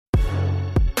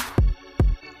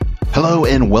Hello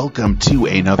and welcome to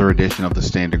another edition of the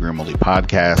Standig Remotely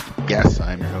podcast. Yes,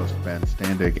 I'm your host, Ben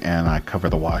Standig, and I cover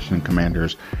the Washington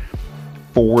Commanders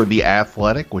for The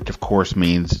Athletic, which of course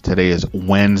means today is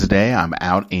Wednesday. I'm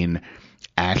out in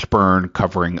Ashburn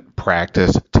covering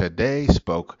practice today.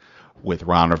 Spoke with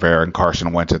Ron Rivera and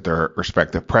Carson Wentz at their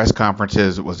respective press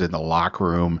conferences. Was in the locker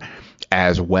room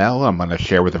as well. I'm going to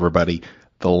share with everybody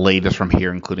the latest from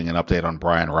here, including an update on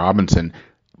Brian Robinson.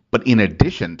 But in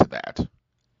addition to that,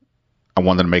 I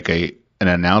wanted to make an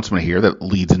announcement here that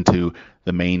leads into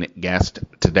the main guest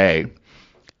today.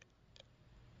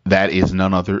 That is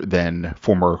none other than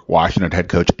former Washington head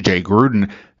coach Jay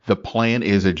Gruden. The plan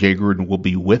is that Jay Gruden will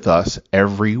be with us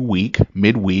every week,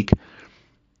 midweek,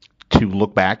 to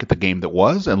look back at the game that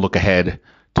was and look ahead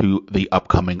to the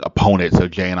upcoming opponent. So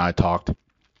Jay and I talked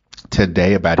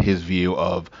today about his view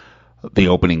of the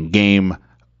opening game.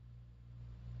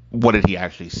 What did he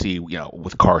actually see,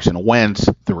 with Carson Wentz,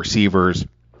 the receivers,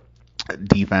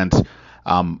 defense,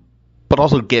 but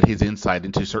also get his insight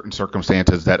into certain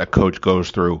circumstances that a coach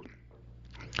goes through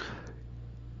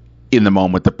in the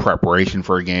moment, the preparation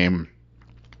for a game,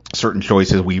 certain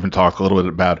choices. We even talked a little bit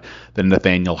about the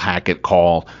Nathaniel Hackett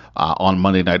call on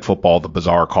Monday Night Football, the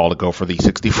bizarre call to go for the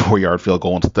 64-yard field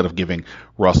goal instead of giving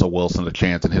Russell Wilson a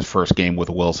chance in his first game with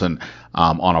Wilson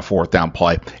on a fourth down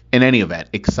play. In any event,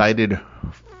 excited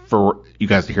for you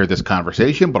guys to hear this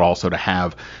conversation, but also to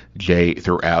have Jay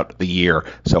throughout the year.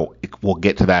 So we'll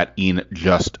get to that in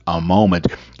just a moment.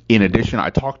 In addition,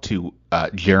 I talked to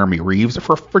Jeremy Reaves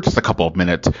for just a couple of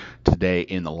minutes today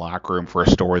in the locker room for a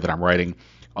story that I'm writing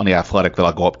on The Athletic that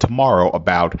I'll go up tomorrow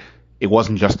about it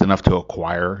wasn't just enough to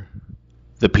acquire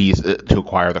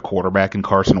the quarterback in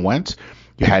Carson Wentz.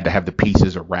 You had to have the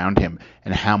pieces around him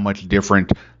and how much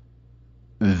different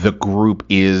the group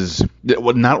is.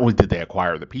 Well, not only did they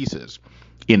acquire the pieces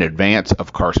in advance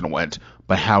of Carson Wentz,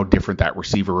 but how different that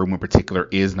receiver room in particular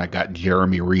is. And I got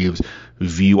Jeremy Reaves'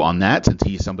 view on that, since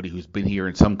he's somebody who's been here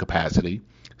in some capacity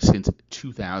since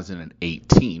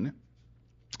 2018.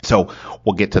 So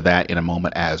we'll get to that in a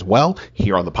moment as well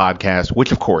here on the podcast,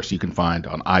 which of course you can find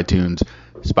on iTunes,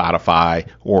 Spotify,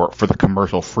 or for the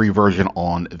commercial-free version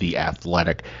on the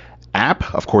Athletic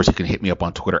app. Of course, you can hit me up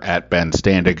on Twitter at Ben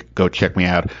Standig. Go check me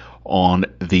out on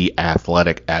the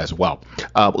Athletic as well.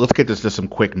 Let's get to some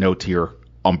quick notes here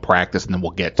on practice, and then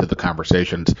we'll get to the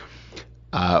conversations.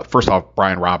 First off,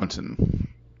 Brian Robinson.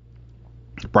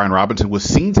 Brian Robinson was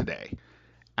seen today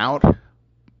out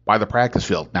by the practice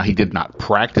field. Now, he did not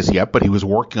practice yet, but he was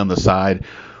working on the side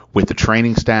with the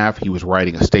training staff. He was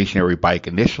riding a stationary bike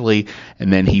initially,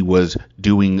 and then he was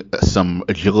doing some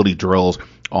agility drills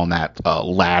on that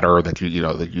ladder that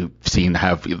you've seen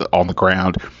have on the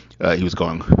ground. He was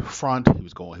going front, he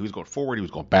was going forward, he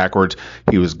was going backwards,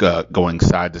 he was going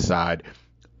side to side.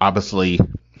 Obviously,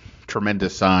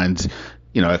 tremendous signs.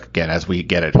 Again, as we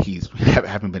get it, he's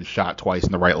having been shot twice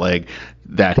in the right leg,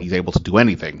 that he's able to do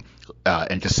anything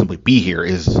and just simply be here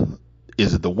is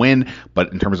the win.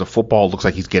 But in terms of football, it looks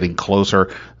like he's getting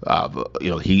closer.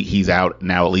 He's out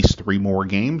now at least 3 more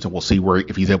games, and we'll see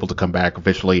if he's able to come back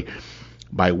officially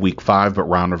by week 5. But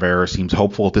Ron Rivera seems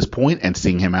hopeful at this point, and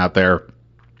seeing him out there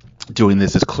doing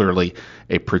this is clearly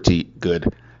a pretty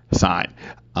good sign.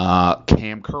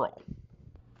 Kam Curl,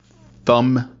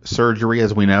 thumb surgery,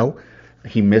 as we know.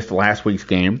 He missed last week's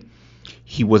game.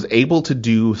 He was able to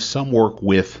do some work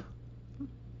with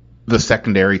the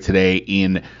secondary today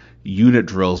in unit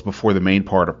drills before the main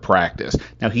part of practice.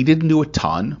 Now, he didn't do a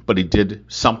ton, but he did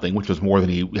something, which was more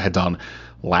than he had done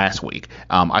last week.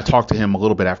 I talked to him a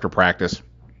little bit after practice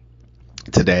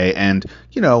today, and,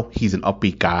 he's an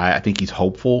upbeat guy. I think he's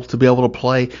hopeful to be able to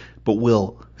play, but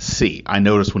we'll see. I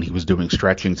noticed when he was doing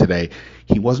stretching today,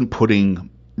 he wasn't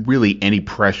putting really any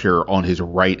pressure on his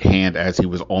right hand as he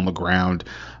was on the ground.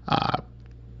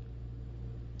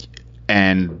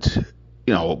 And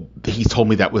he told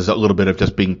me that was a little bit of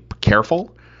just being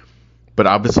careful, but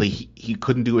obviously he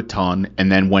couldn't do a ton.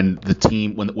 And then when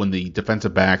the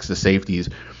defensive backs, the safeties,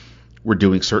 were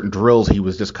doing certain drills, he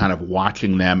was just kind of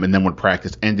watching them. And then when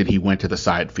practice ended, he went to the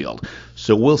side field.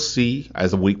 So we'll see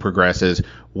as the week progresses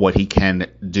what he can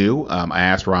do. I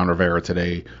asked Ron Rivera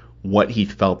today what he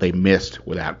felt they missed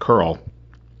without Curl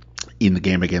in the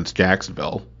game against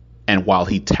Jacksonville. And while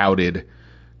he touted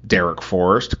Derek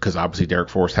Forrest, because obviously Derek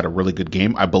Forrest had a really good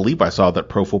game, I believe I saw that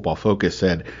Pro Football Focus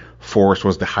said Forrest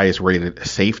was the highest rated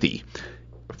safety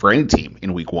for any team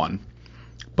in week 1,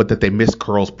 but that they missed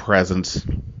Curl's presence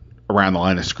around the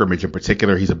line of scrimmage. In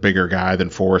particular, he's a bigger guy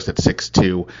than Forrest at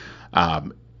 6'2".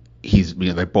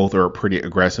 They both are pretty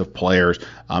aggressive players.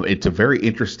 It's a very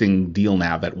interesting deal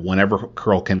now that whenever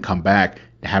Curl can come back,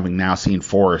 having now seen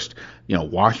Forrest,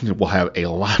 Washington will have a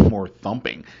lot more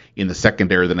thumping in the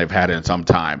secondary than they've had in some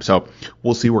time. So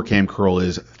we'll see where Kam Curl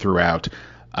is throughout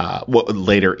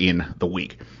later in the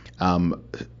week.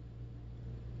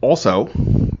 Also,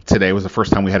 today was the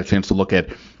first time we had a chance to look at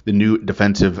the new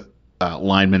defensive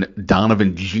lineman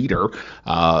Donovan Jeter,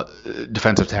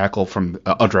 defensive tackle from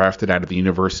undrafted out of the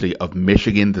University of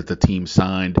Michigan that the team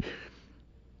signed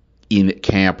in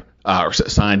camp, or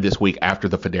signed this week after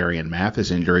the Fedarian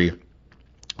Mathis injury.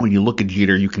 When you look at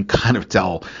Jeter, you can kind of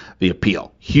tell the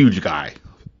appeal. Huge guy.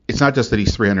 It's not just that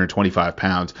he's 325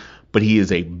 pounds, but he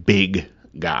is a big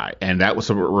guy. And that was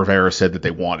what Rivera said that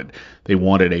they wanted. They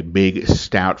wanted a big,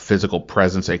 stout, physical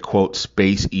presence, a, quote,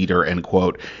 space eater, end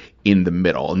quote, in the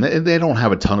middle. And they don't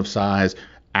have a ton of size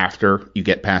after you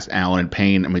get past Allen and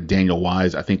Payne. I mean, Daniel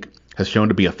Wise, I think, has shown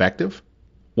to be effective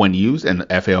when used, and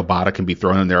F.A. Obata can be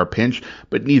thrown in there a pinch,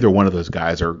 but neither one of those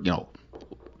guys are,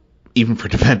 even for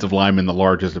defensive linemen, the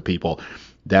largest of people.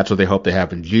 That's what they hope they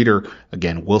have in Jeter.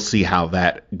 Again, we'll see how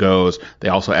that goes. They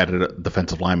also added a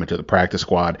defensive lineman to the practice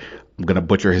squad. I'm going to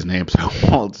butcher his name, so I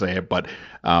won't say it, but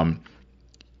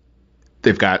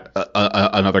they've got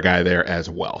another guy there as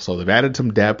well. So they've added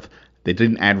some depth. They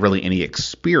didn't add really any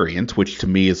experience, which to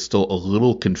me is still a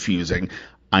little confusing.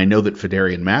 I know that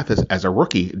Fedarian Mathis, as a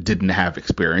rookie, didn't have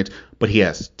experience, but he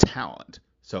has talent.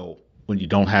 So when you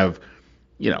don't have,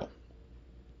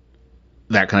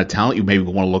 that kind of talent, you maybe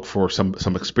want to look for some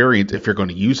experience. If you're going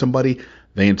to use somebody,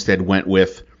 they instead went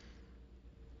with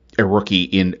a rookie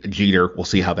in Jeter. We'll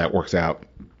see how that works out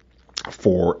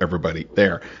for everybody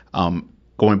there.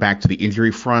 Going back to the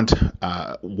injury front,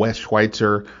 Wes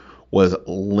Schweitzer was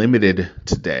limited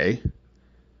today.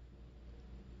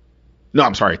 No,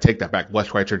 I'm sorry, take that back. Wes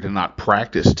Schweitzer did not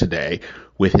practice today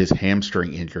with his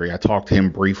hamstring injury. I talked to him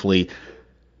briefly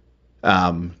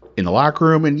in the locker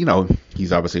room, and,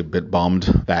 he's obviously a bit bummed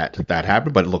that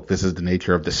happened. But look, this is the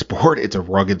nature of the sport. It's a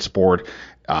rugged sport,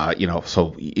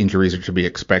 so injuries are to be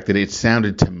expected. It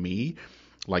sounded to me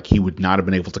like he would not have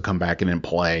been able to come back in and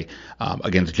play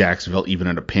against Jacksonville, even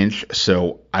in a pinch.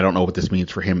 So I don't know what this means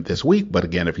for him this week. But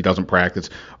again, if he doesn't practice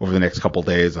over the next couple of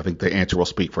days, I think the answer will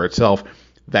speak for itself.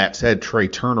 That said, Trey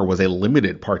Turner was a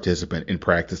limited participant in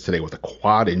practice today with a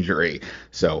quad injury.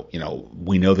 So,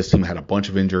 we know this team had a bunch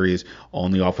of injuries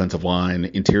on the offensive line,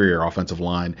 interior offensive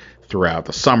line throughout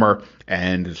the summer,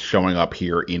 and it's showing up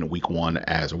here in week one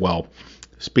as well.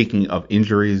 Speaking of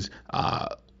injuries,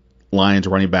 Lions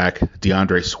running back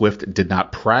DeAndre Swift did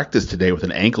not practice today with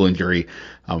an ankle injury.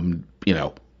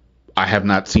 I have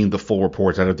not seen the full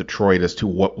reports out of Detroit as to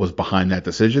what was behind that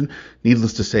decision.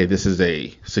 Needless to say, this is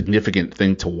a significant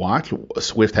thing to watch.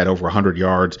 Swift had over 100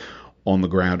 yards on the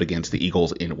ground against the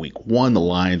Eagles in week one. The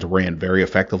Lions ran very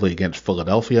effectively against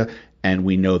Philadelphia, and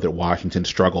we know that Washington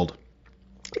struggled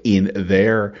in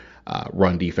their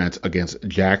run defense against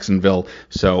Jacksonville.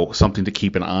 So something to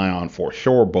keep an eye on for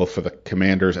sure, both for the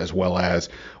Commanders as well as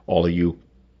all of you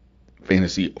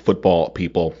fantasy football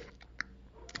people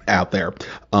out there.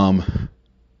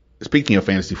 Speaking of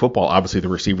fantasy football, obviously the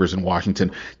receivers in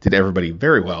Washington did everybody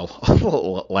very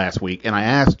well last week, and I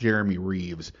asked Jeremy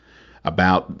Reaves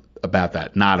about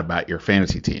that, not about your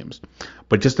fantasy teams,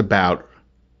 but just about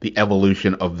the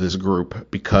evolution of this group,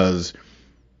 because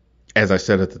as I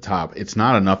said at the top, it's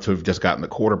not enough to have just gotten the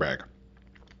quarterback.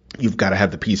 You've got to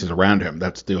have the pieces around him.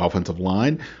 That's the offensive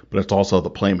line, but it's also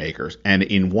the playmakers. And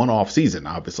in one off season,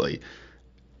 obviously,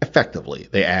 effectively,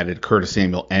 they added Curtis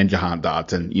Samuel and Jahan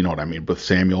Dotson, you know what I mean, with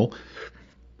Samuel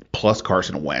plus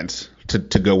Carson Wentz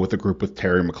to go with the group with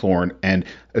Terry McLaurin. And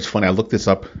it's funny, I looked this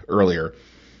up earlier.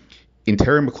 In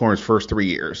Terry McLaurin's first 3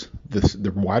 years,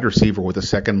 the wide receiver with the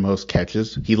second most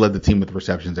catches, he led the team with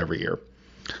receptions every year.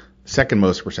 Second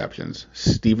most receptions,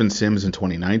 Steven Sims in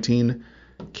 2019,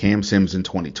 Cam Sims in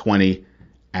 2020,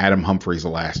 Adam Humphries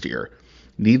last year.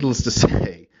 Needless to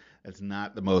say, that's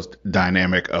not the most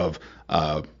dynamic of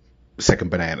second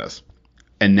bananas.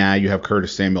 And now you have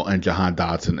Curtis Samuel and Jahan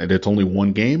Dotson, and it's only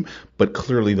one game, but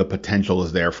clearly the potential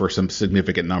is there for some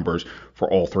significant numbers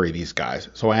for all three of these guys.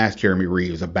 So I asked Jeremy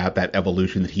Reaves about that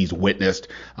evolution that he's witnessed.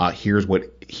 Here's what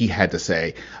he had to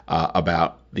say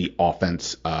about the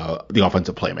offensive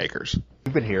playmakers.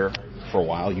 You've been here for a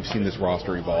while. You've seen this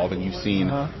roster evolve, and you've seen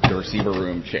the receiver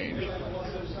room change.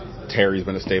 Terry's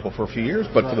been a staple for a few years,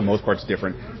 but for the most part it's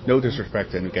different. No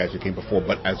disrespect to any guys who came before,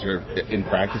 but as you're in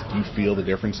practice, do you feel the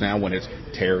difference now when it's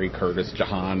Terry, Curtis,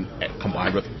 Jahan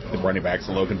combined with the running backs,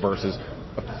 Logan, versus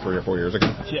 3 or 4 years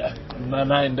ago? Yeah,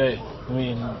 night and day. I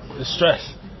mean, the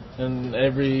stress. And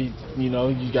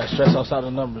you got stress outside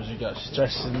the numbers. You got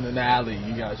stress in the alley.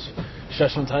 You got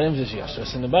stress from tight ends. You got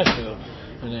stress in the backfield.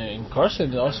 And then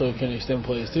Carson also can extend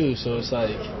plays too, so it's like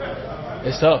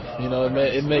it's tough. You know,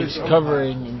 it makes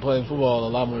covering and playing football a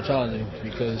lot more challenging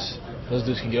because those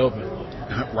dudes can get open.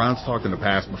 Ron's talked in the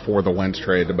past before the Wentz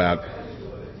trade about,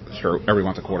 sure,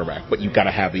 everyone's a quarterback, but you've got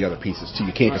to have the other pieces too.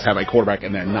 You can't just have a quarterback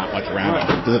and then not much around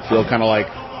him. Does it feel kind of like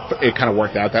it kind of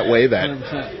worked out that way? That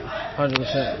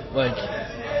 100%. Like,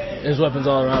 there's weapons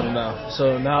all around him now.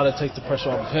 So now that takes the pressure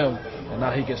off of him, and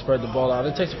now he can spread the ball out.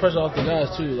 It takes the pressure off the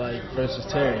guys too. Like, for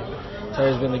instance, Terry.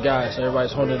 Terry's been the guy, so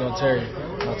everybody's honing on Terry.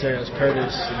 Now Terry has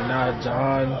Curtis, and now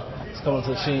Jahan is coming to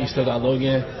the scene. You still got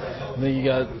Logan, and then you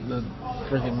got the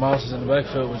freaking monsters in the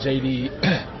backfield with JD.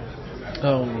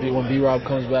 When B-Rob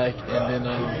comes back, and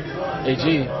then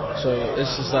AG. So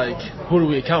it's just like, who do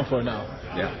we account for now?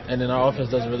 Yeah. And then our offense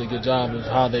does a really good job of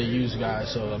how they use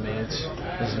guys. So I mean, it's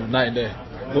night and day.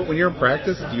 When you're in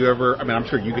practice, do you ever? I mean, I'm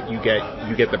sure you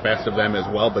get the best of them as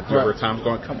well. But do you ever times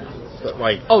going, come on,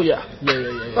 like? Oh yeah.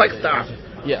 Like stop.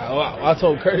 Yeah, I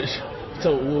told Curtis.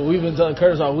 So we've been telling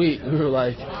Curtis all week. We were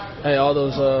like, hey, all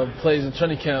those plays in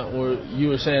training camp where you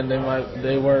were saying they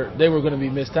were going to be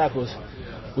missed tackles.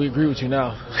 We agree with you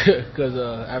now, because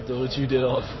after what you did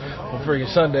on freaking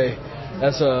Sunday,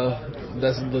 that's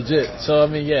legit. So I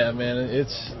mean, yeah, man,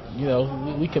 it's, you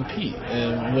know, we compete,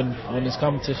 and when it's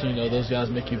competition, you know, those guys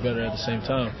make you better at the same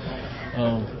time.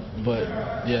 But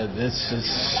yeah,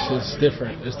 it's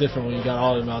different. It's different when you got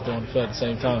all of them out there on the field at the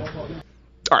same time.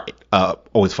 All right,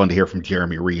 always fun to hear from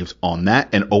Jeremy Reaves on that,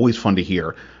 and always fun to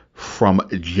hear from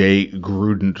Jay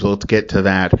Gruden. So let's get to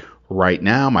that right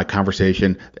now. My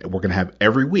conversation that we're going to have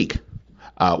every week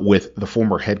with the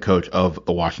former head coach of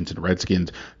the Washington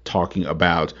Redskins, talking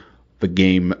about the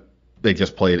game they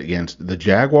just played against the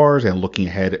Jaguars and looking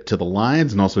ahead to the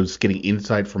Lions, and also just getting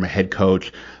insight from a head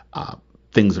coach,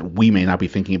 things that we may not be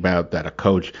thinking about that a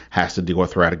coach has to deal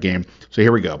with throughout a game. So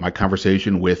here we go. My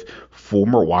conversation with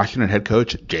former Washington head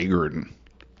coach Jay Gruden.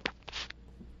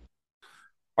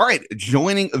 All right,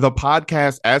 joining the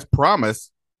podcast as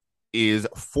promised is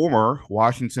former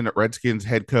Washington Redskins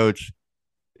head coach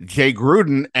Jay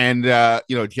Gruden, and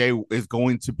Jay is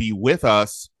going to be with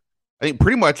us, I think,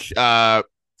 pretty much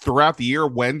throughout the year.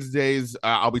 Wednesdays,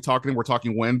 I'll be talking. We're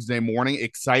talking Wednesday morning.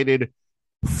 Excited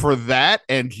for that.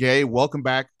 And Jay, welcome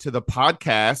back to the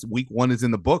podcast. Week 1 is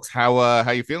in the books. How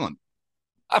you feeling?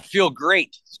 I feel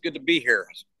great. It's good to be here.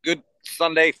 It's good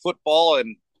Sunday football,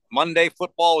 and Monday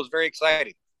football was very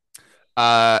exciting.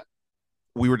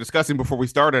 We were discussing before we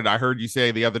started. I heard you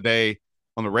say the other day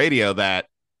on the radio that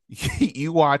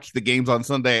you watch the games on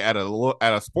Sunday at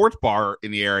a sports bar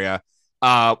in the area.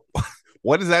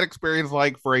 What is that experience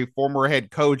like for a former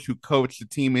head coach who coached a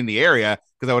team in the area?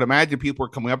 Because I would imagine people are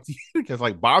coming up to you to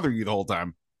like bother you the whole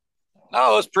time.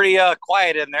 No, it was pretty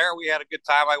quiet in there. We had a good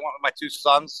time. I went with my 2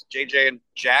 sons, JJ and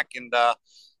Jack, and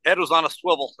head was on a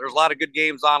swivel. There's a lot of good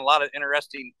games on, a lot of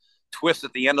interesting twists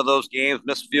at the end of those games,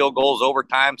 missed field goals,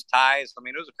 overtimes, ties. I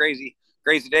mean, it was a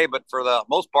crazy day, but for the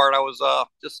most part, I was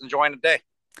just enjoying the day.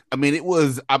 I mean, it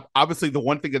was obviously the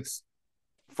one thing that's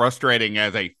frustrating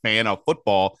as a fan of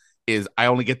football is I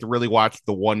only get to really watch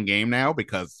the one game now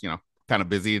because, kind of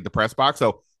busy at the press box.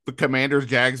 So the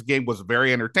Commanders-Jags game was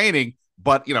very entertaining,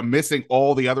 but, missing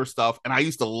all the other stuff. And I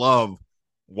used to love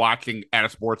watching at a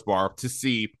sports bar to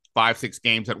see 5-6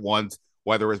 games at once,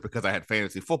 whether it was because I had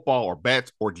fantasy football or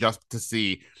bets or just to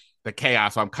see the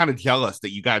chaos. So I'm kind of jealous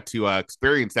that you got to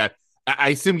experience that. I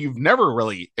assume you've never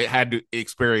really had to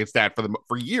experience that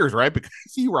for years, right? Because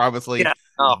you were obviously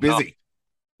busy.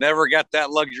 No. Never got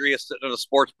that luxury of sitting at a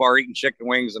sports bar, eating chicken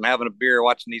wings and having a beer,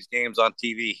 watching these games on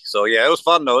TV. So yeah, it was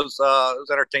fun though. It was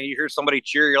entertaining. You hear somebody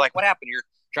cheer, you're like, "What happened?" You're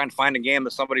trying to find a game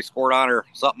that somebody scored on or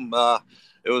something.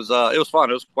 It was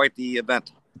fun. It was quite the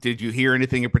event. Did you hear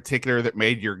anything in particular that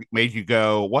made you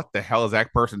go, "What the hell is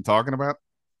that person talking about"?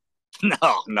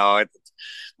 No.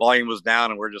 Volume was down,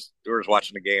 and we're just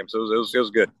watching the game, so it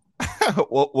was good.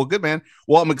 well, good, man.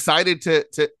 Well, I'm excited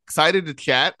to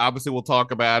chat. Obviously, we'll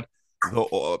talk about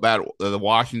the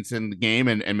Washington game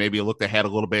and maybe look ahead a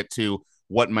little bit to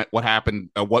what happened,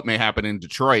 what may happen in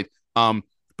Detroit.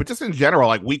 But just in general,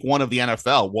 like week 1 of the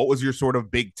NFL, what was your sort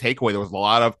of big takeaway? There was a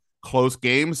lot of close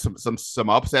games, some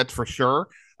upsets for sure.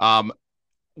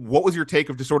 What was your take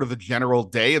of just sort of the general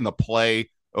day and the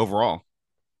play overall?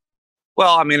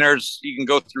 Well, I mean, you can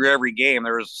go through every game.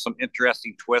 There was some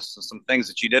interesting twists and some things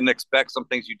that you didn't expect, some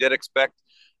things you did expect.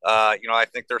 I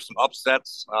think there's some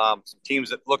upsets, some teams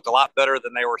that looked a lot better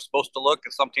than they were supposed to look,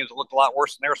 and some teams that looked a lot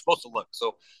worse than they were supposed to look.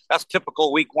 So that's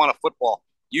typical week 1 of football.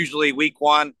 Usually week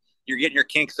 1, you're getting your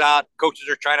kinks out. Coaches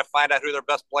are trying to find out who their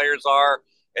best players are.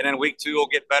 And then week 2 will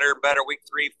get better and better. Week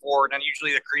 3, 4, and then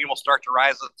usually the cream will start to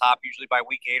rise to the top. Usually by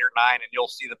week 8 or 9, and you'll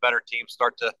see the better teams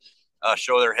start to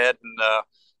show their head, and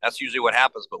that's usually what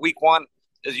happens. But week 1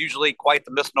 is usually quite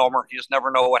the misnomer. You just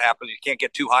never know what happens. You can't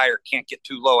get too high or can't get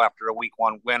too low after a week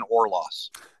 1 win or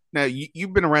loss. Now,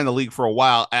 you've been around the league for a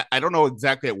while. I don't know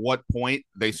exactly at what point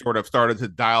they sort of started to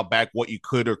dial back what you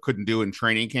could or couldn't do in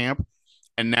training camp,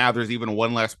 and now there's even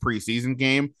one less preseason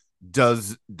game.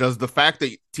 Does the fact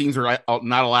that teams are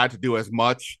not allowed to do as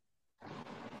much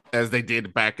as they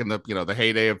did back in the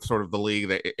heyday of sort of the league,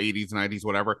 the 80s, 90s,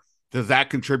 whatever, does that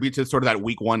contribute to sort of that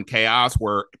week 1 chaos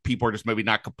where people are just maybe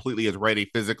not completely as ready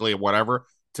physically or whatever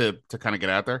to kind of get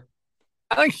out there?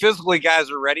 I think physically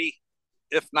guys are ready,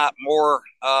 if not more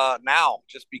now,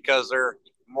 just because they're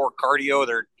more cardio,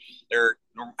 they're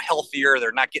healthier,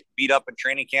 they're not getting beat up in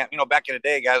training camp. Back in the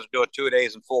day, guys were doing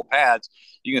 2-a-days in full pads.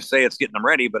 You can say it's getting them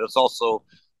ready, but it's also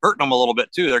hurting them a little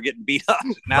bit too. They're getting beat up.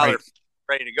 Now They're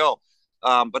ready to go.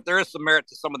 But there is some merit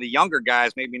to some of the younger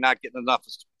guys, maybe not getting enough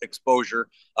exposure,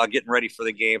 getting ready for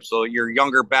the game. So your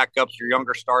younger backups, your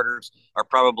younger starters are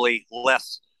probably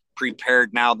less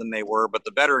prepared now than they were. But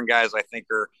the veteran guys, I think,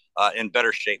 are in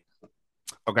better shape.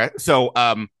 Okay. So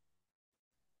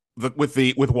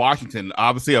with Washington,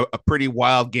 obviously a pretty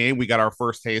wild game. We got our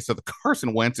first taste of the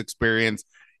Carson Wentz experience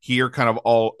here, kind of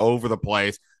all over the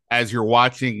place. As you're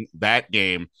watching that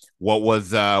game, what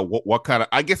was what kind of,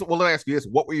 I guess, well, let me ask you this: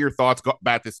 what were your thoughts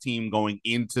about this team going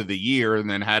into the year, and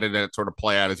then how did that sort of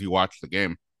play out as you watched the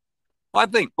game? Well, I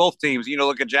think both teams,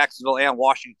 look at Jacksonville and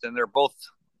Washington, they're both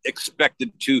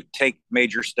expected to take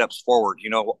major steps forward.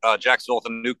 Jacksonville with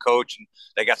a new coach, and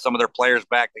they got some of their players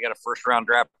back. They got a first-round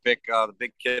draft pick, the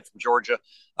big kid from Georgia,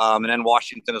 and then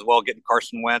Washington as well, getting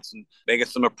Carson Wentz and making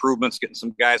some improvements, getting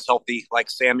some guys healthy like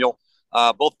Samuel.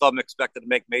 Both of them expected to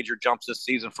make major jumps this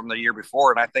season from the year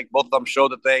before, and I think both of them show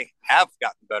that they have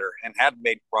gotten better and have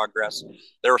made progress.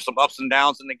 There were some ups and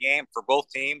downs in the game for both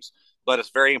teams, but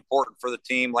it's very important for the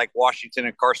team like Washington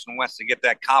and Carson Wentz to get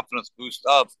that confidence boost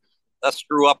of, let's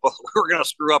screw up. We're going to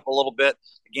screw up a little bit.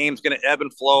 The game's going to ebb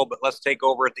and flow, but let's take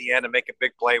over at the end and make a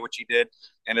big play, which he did,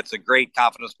 and it's a great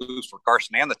confidence boost for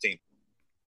Carson and the team.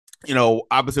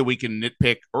 Obviously we can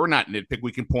nitpick or not nitpick.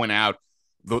 We can point out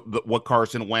what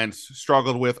Carson Wentz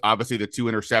struggled with. Obviously, the 2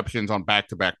 interceptions on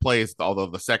back-to-back plays, although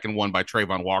the second one by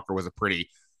Trayvon Walker was a pretty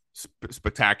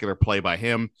spectacular play by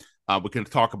him. We can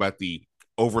talk about the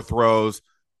overthrows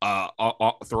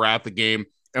throughout the game,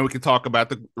 and we can talk about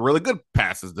the really good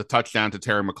passes, the touchdown to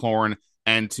Terry McLaurin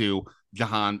and to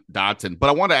Jahan Dotson. But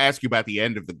I want to ask you about the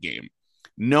end of the game.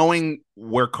 Knowing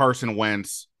where Carson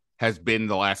Wentz has been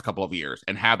the last couple of years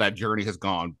and how that journey has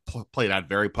gone, played out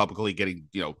very publicly, getting,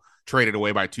 traded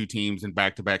away by 2 teams in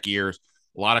back-to-back years.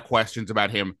 A lot of questions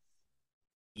about him.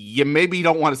 You maybe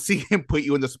don't want to see him put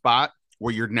you in the spot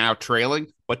where you're now trailing,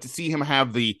 but to see him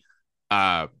have the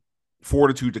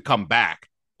fortitude to come back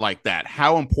like that,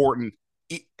 how important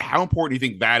do you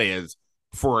think that is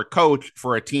for a coach,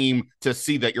 for a team to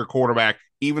see that your quarterback,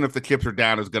 even if the chips are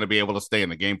down, is going to be able to stay in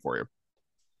the game for you?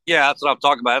 Yeah, that's what I'm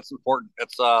talking about. It's important.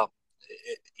 It's the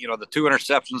 2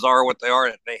 interceptions are what they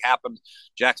are. They happened.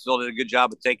 Jacksonville did a good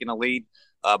job of taking a lead,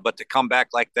 but to come back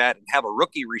like that and have a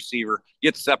rookie receiver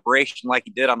get separation like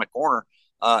he did on the corner,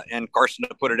 and Carson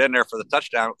to put it in there for the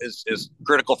touchdown is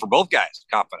critical for both guys'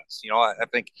 confidence. I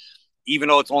think even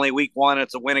though it's only week 1,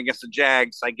 it's a win against the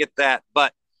Jags. I get that,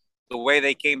 but the way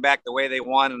they came back, the way they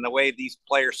won, and the way these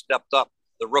players stepped up,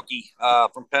 the rookie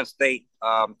from Penn State,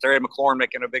 Terry McLaurin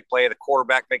making a big play, the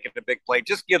quarterback making a big play,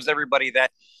 just gives everybody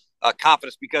that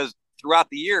confidence, because throughout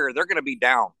the year they're going to be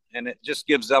down, and it just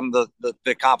gives them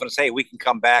the confidence. Hey, we can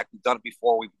come back. We've done it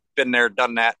before. We've been there,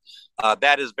 done that.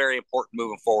 That is very important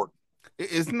moving forward.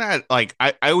 Isn't that like,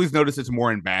 I always notice it's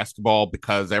more in basketball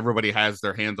because everybody has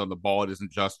their hands on the ball. It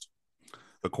isn't just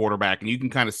the quarterback, and you can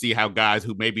kind of see how guys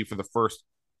who maybe for the first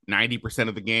 90%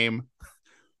 of the game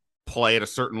play a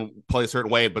certain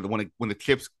way, but when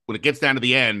it gets down to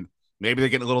the end, maybe they're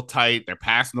getting a little tight. They're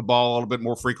passing the ball a little bit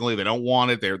more frequently. They don't want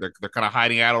it. They're kind of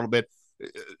hiding out a little bit.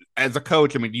 As a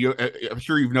coach, I mean, I'm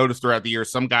sure you've noticed throughout the year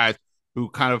some guys who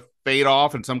kind of fade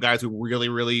off, and some guys who really,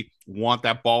 really want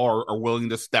that ball are willing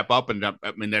to step up. And I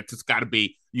mean, that's just got to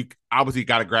be, you obviously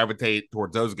got to gravitate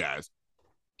towards those guys.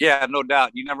 Yeah, no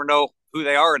doubt. You never know who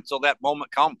they are until that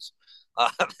moment comes.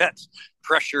 That's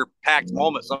pressure-packed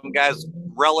moment. Some guys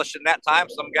relish in that time.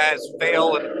 Some guys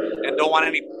fail and don't want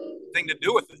anything to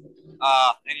do with it.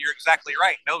 And you're exactly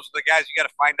right. Those are the guys you got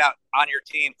to find out on your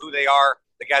team who they are,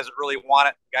 the guys that really want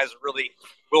it, the guys that really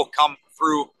will come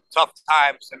through tough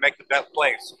times and make the best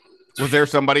plays. Was there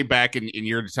somebody back in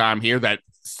your time here that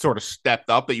sort of stepped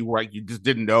up that you just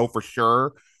didn't know for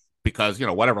sure because,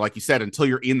 whatever, like you said, until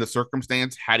you're in the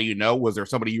circumstance, how do you know? Was there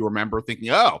somebody you remember thinking,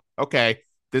 oh, okay,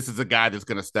 this is a guy that's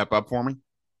going to step up for me?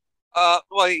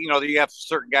 Well, you have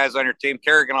certain guys on your team.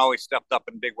 Kerrigan always stepped up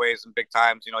in big ways and big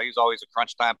times. He's always a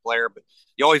crunch time player, but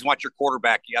you always want your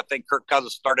quarterback. I think Kirk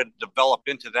Cousins started to develop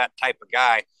into that type of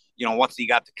guy, once he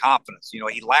got the confidence.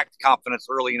 He lacked confidence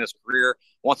early in his career.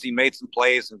 Once he made some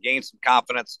plays and gained some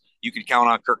confidence, you could count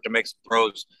on Kirk to make some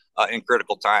throws in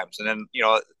critical times. And then,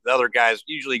 the other guys,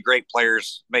 usually great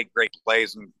players, make great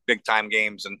plays in big time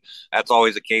games. And that's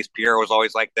always the case. Pierre was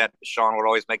always like that. Sean would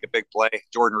always make a big play.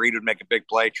 Jordan Reed would make a big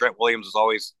play. Trent Williams is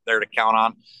always there to count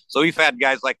on. So we've had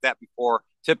guys like that before.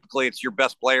 Typically, it's your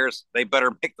best players. They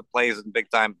better make the plays in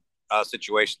big time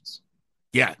situations.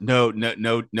 Yeah, no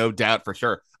doubt for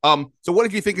sure. So what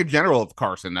did you think in general of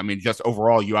Carson? I mean, just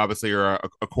overall, you obviously are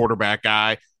a quarterback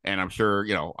guy, and I'm sure,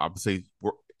 obviously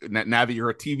now that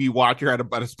you're a TV watcher at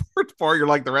a sports bar, you're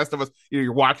like the rest of us,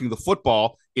 you're watching the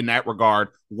football in that regard.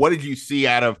 What did you see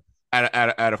out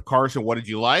of Carson? What did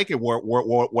you like? And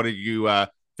what did you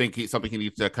think something he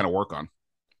needs to kind of work on?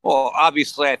 Well,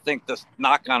 obviously, I think the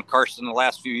knock on Carson the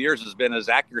last few years has been his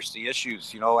accuracy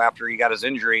issues. After he got his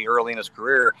injury early in his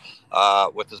career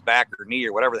with his back or knee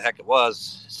or whatever the heck it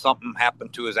was, something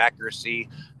happened to his accuracy,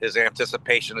 his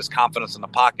anticipation, his confidence in the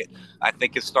pocket. I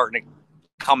think it's starting to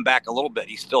come back a little bit.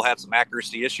 He still had some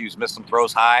accuracy issues, missed some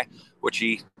throws high, which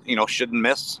he, shouldn't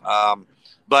miss.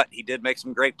 But he did make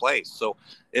some great plays. So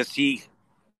as he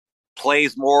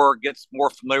plays more, gets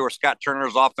more familiar with Scott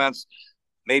Turner's offense,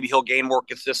 maybe he'll gain more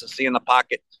consistency in the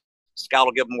pocket. Scott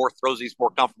will give him more throws he's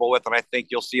more comfortable with, and I think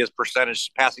you'll see his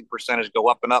passing percentage go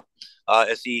up and up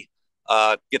as he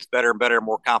gets better and better and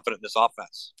more confident in this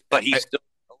offense. But he's still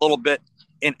a little bit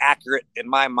inaccurate in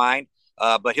my mind,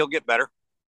 but he'll get better.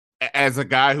 As a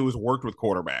guy who's worked with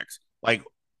quarterbacks,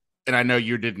 and I know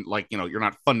you didn't you're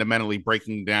not fundamentally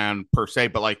breaking down per se,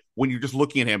 but when you're just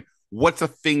looking at him, what's a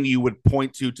thing you would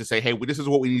point to say, hey, this is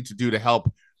what we need to do to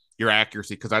help your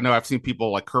accuracy? Because I know I've seen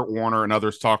people like Kurt Warner and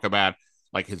others talk about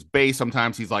his base.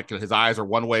 Sometimes he's his eyes are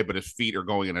one way, but his feet are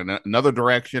going in another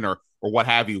direction, or what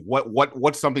have you.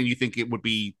 What's something you think it would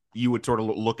be you would sort of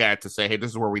look at to say, hey,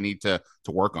 this is where we need to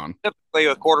work on? Typically,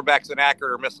 with quarterbacks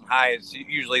inaccurate or missing high,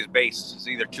 usually his base is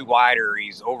either too wide or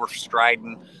he's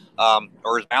overstriding,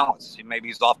 or his balance. Maybe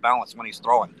he's off balance when he's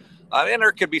throwing. And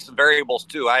there could be some variables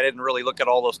too. I didn't really look at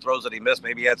all those throws that he missed.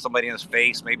 Maybe he had somebody in his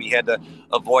face. Maybe he had to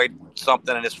avoid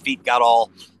something and his feet got all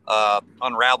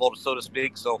unraveled, so to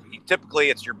speak. So typically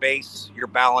it's your base, your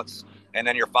balance, and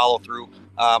then your follow through.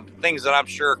 Things that I'm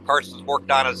sure Carson's worked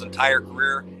on his entire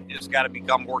career. You just got to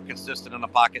become more consistent in the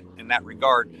pocket in that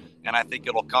regard. And I think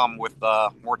it'll come with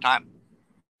more time.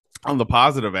 On the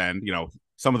positive end,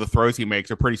 some of the throws he makes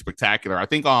are pretty spectacular. I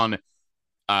think on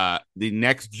the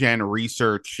Next Gen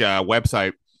Research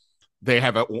website, they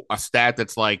have a stat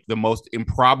that's the most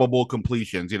improbable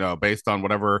completions, based on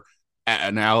whatever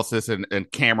analysis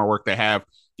and camera work they have.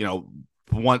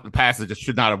 One pass that just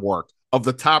should not have worked. Of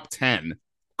the top 10,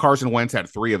 Carson Wentz had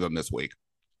 3 of them this week.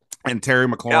 And Terry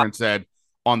McLaurin said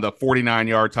on the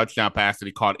 49-yard touchdown pass that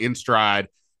he caught in stride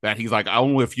that he's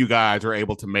only a few guys are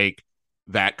able to make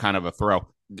that kind of a throw.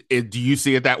 Do you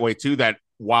see it that way too, that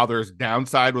while there's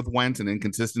downside with Wentz and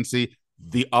inconsistency,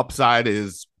 the upside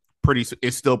is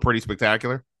still pretty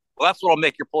spectacular? Well, that's what'll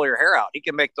make you pull your hair out. He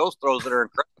can make those throws that are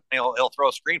incredible. He'll throw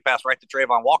a screen pass right to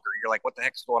Trayvon Walker. You're like, what the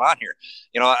heck's going on here?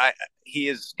 He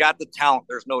has got the talent.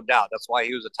 There's no doubt. That's why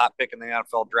he was a top pick in the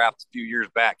NFL draft a few years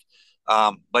back.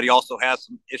 But he also has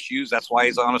some issues. That's why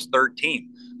he's on his 3rd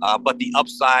team. But the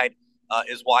upside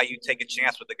is why you take a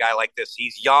chance with a guy like this.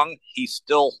 He's young. He's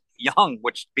still young,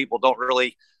 which people don't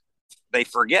really – they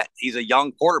forget. He's a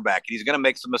young quarterback. He's going to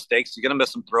make some mistakes. He's going to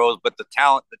miss some throws. But the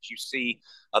talent that you see,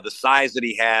 the size that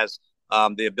he has,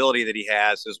 the ability that he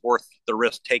has is worth the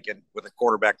risk taken with a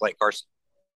quarterback like Carson.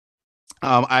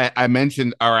 I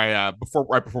mentioned, right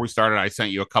before we started, I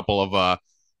sent you a couple of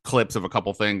clips of a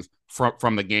couple things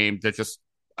from the game that just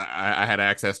I had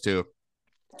access to.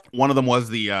 One of them was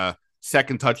the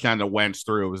second touchdown that Wentz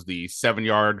threw. It was the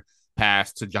 7-yard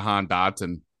pass to Jahan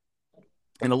Dotson.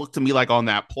 And it looked to me like on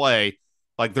that play,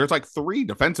 there's 3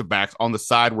 defensive backs on the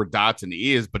side where Dotson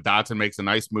is, but Dotson makes a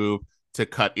nice move to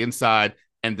cut inside,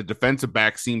 and the defensive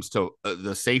back seems to,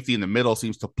 the safety in the middle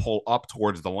seems to pull up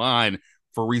towards the line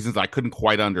for reasons I couldn't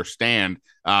quite understand.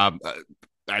 I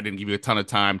didn't give you a ton of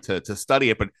time to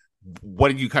study it, but what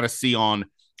did you kind of see on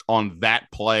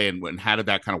that play, and how did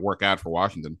that kind of work out for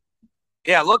Washington?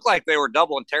 Yeah, it looked like they were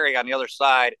doubling Terry on the other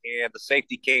side, and the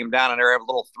safety came down, and they were a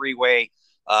little 3-way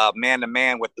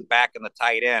man-to-man with the back and the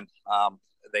tight end.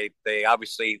 They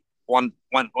obviously one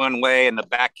went one way and the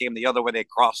back came the other way. They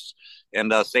crossed,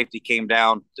 and safety came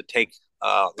down to take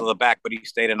the back, but he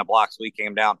stayed in the block, so he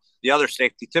came down. The other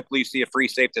safety, typically you see a free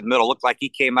safety in the middle. Looked like he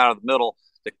came out of the middle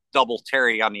to double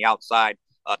Terry on the outside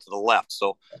to the left.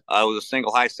 So it was a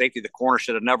single high safety. The corner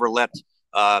should have never let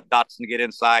Dotson get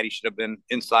inside. He should have been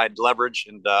inside leverage,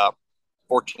 and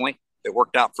fortunately, it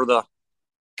worked out for the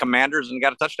Commanders and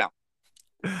got a touchdown.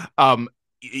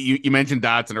 You mentioned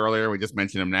Dotson earlier. We just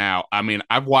mentioned him now. I mean,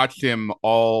 I've watched him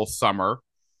all summer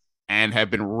and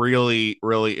have been really,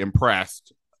 really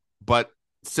impressed. But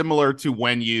similar to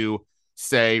when you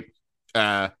say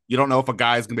you don't know if a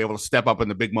guy is going to be able to step up in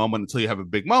the big moment until you have a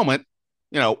big moment,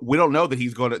 we don't know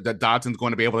that that Dotson's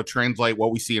going to be able to translate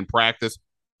what we see in practice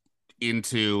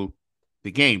into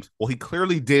the games. Well, he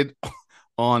clearly did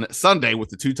on Sunday with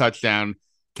the 2 touchdown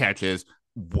catches.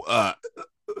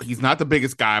 He's not the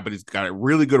biggest guy, but he's got a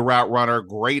really good route runner,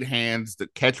 great hands. The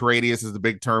catch radius is the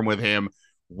big term with him.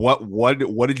 What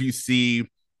did you see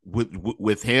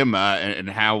with him, and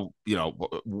how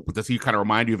does he kind of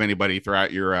remind you of anybody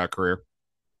throughout your career?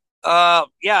 Yeah,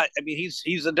 I mean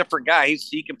he's a different guy.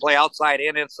 He can play outside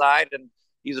and inside, and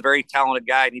he's a very talented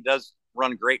guy, and he does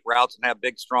run great routes and have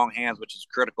big, strong hands, which is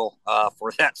critical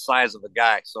for that size of a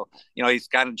guy. So he's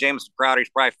kind of Jamison Crowder. He's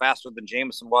probably faster than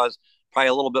Jamison was, probably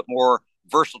a little bit more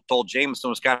versatile.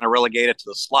 Jamison was kind of relegated to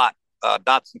the slot.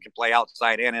 Dotson can play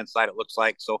outside and inside, it looks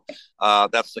like. So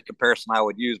that's the comparison I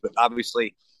would use. But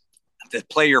obviously, to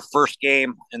play your first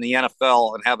game in the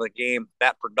NFL and have a game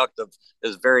that productive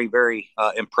is very, very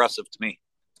impressive to me.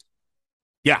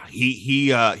 Yeah,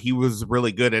 he was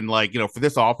really good. And for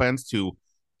this offense to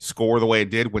score the way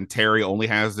it did when Terry only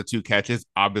has the 2 catches,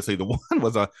 obviously the one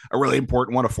was a really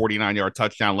important one, a 49-yard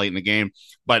touchdown late in the game.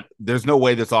 But there's no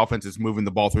way this offense is moving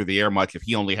the ball through the air much if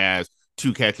he only has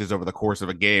 2 catches over the course of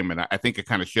a game. And I think it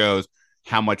kind of shows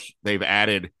how much they've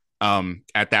added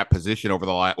at that position over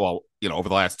the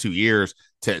last 2 years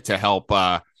to help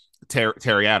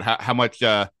Terry out. How much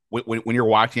when you're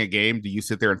watching a game, do you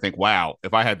sit there and think, wow,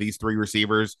 if I had these 3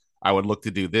 receivers, I would look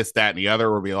to do this, that, and the other?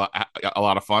 It would be a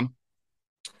lot of fun.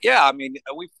 Yeah, I mean,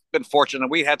 we've been fortunate.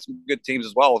 We had some good teams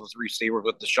as well with receivers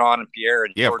with Deshaun and Pierre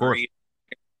and Jordan Reed,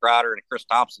 Crowder and Chris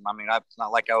Thompson. I mean, it's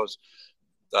not like I was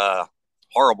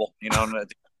horrible. In the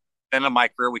end of my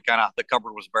career, the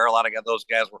cupboard was bare. A lot of those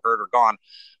guys were hurt or gone.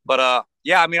 But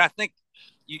yeah, I mean, I think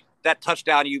that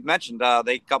touchdown you mentioned,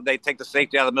 they take the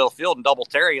safety out of the middle field and double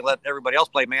Terry and let everybody else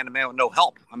play man to man with no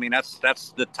help. I mean, that's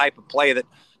the type of play that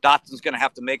Dotson's going to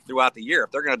have to make throughout the year.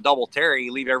 If they're going to double Terry,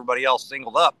 leave everybody else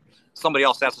singled up, somebody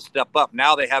else has to step up.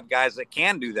 Now they have guys that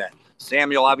can do that.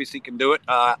 Samuel obviously can do it.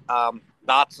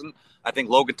 Dotson, I think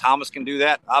Logan Thomas can do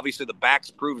that. Obviously the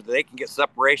backs prove that they can get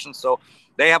separation. So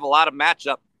they have a lot of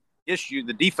matchup issues.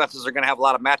 The defenses are going to have a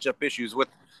lot of matchup issues with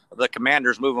the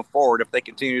Commanders moving forward if they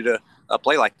continue to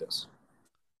play like this.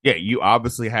 Yeah, you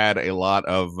obviously had a lot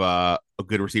of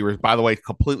good receivers. By the way,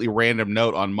 completely random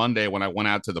note, on Monday when I went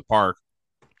out to the park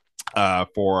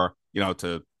for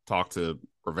to talk to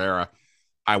Rivera,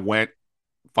 I went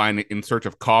in search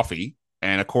of coffee,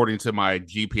 and according to my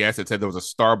GPS, it said there was a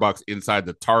Starbucks inside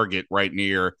the Target right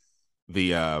near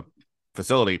the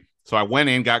facility. So I went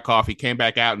in, got coffee, came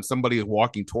back out, and somebody is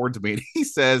walking towards me, and he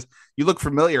says, "You look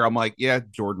familiar." I'm like, "Yeah,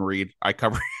 Jordan Reed. I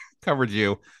covered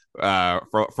you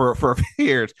for a few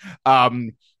years."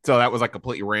 So that was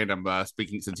completely random.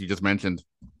 Speaking, since you just mentioned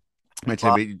him,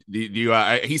 do you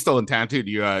he's still in town too.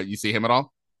 Do you see him at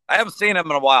all? I haven't seen him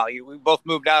in a while. We both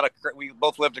moved out. We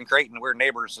both lived in Creighton. We're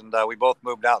neighbors, and we both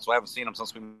moved out. So I haven't seen him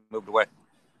since we moved away.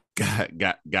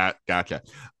 Gotcha.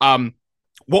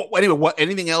 Well, anyway,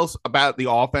 anything else about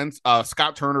the offense?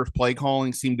 Scott Turner's play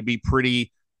calling seemed to be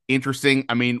pretty interesting.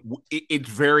 I mean,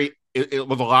 it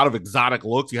was a lot of exotic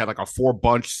looks. You had a 4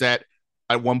 bunch set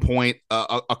at one point,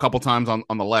 a couple times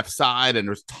on the left side, and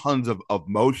there's tons of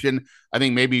motion. I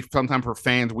think maybe sometimes for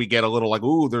fans, we get a little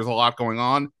ooh, there's a lot going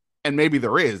on. And maybe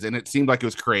there is, and it seemed like it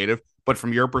was creative. But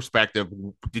from your perspective,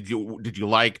 did you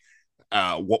like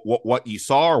what you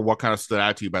saw, or what kind of stood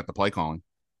out to you about the play calling?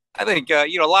 I think a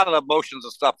lot of the motions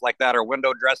and stuff like that are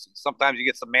window dressing. Sometimes you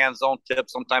get some man zone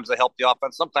tips. Sometimes they help the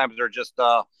offense. Sometimes they're just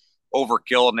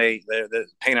overkill, and they're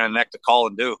pain in the neck to call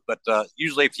and do. But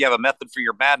usually, if you have a method for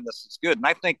your madness, it's good. And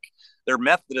I think their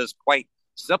method is quite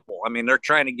simple. I mean, they're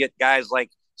trying to get guys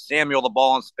like Samuel the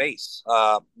ball in space,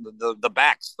 the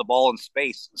backs the ball in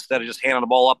space, instead of just handing the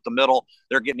ball up the middle.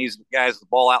 They're getting these guys the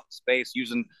ball out in space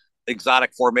using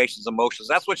exotic formations and motions.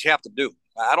 That's what you have to do.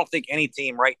 I don't think any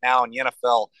team right now in the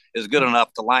NFL is good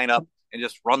enough to line up and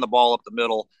just run the ball up the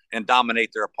middle and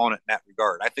dominate their opponent in that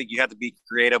regard. I think you have to be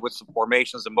creative with some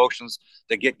formations and motions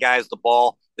to get guys the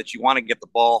ball that you want to get the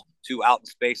ball to out in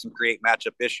space and create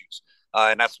matchup issues.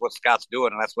 And that's what Scott's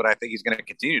doing, and that's what I think he's going to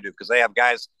continue to do because they have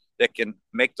guys that can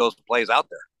make those plays out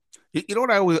there. You know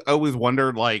what I always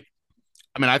wondered, like,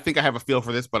 I mean, I think I have a feel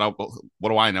for this, but what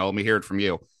do I know? Let me hear it from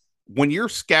you. When you're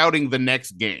scouting the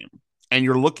next game and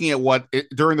you're looking at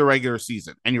during the regular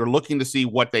season and you're looking to see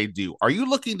what they do, are you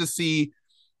looking to see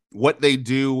what they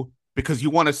do because you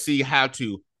want to see how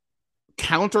to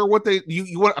counter what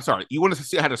you want to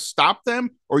see how to stop them,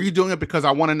 or are you doing it because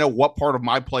I want to know what part of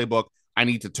my playbook I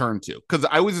need to turn to? Because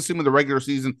I always assume in the regular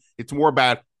season it's more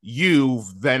about you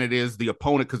than it is the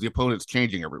opponent because the opponent's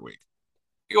changing every week.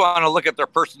 You want to look at their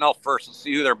personnel first and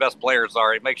see who their best players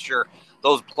are and make sure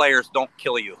those players don't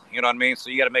kill you. You know what I mean? So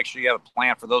you got to make sure you have a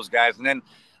plan for those guys. And then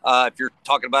if you're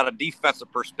talking about a defensive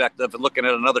perspective and looking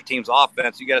at another team's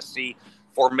offense, you got to see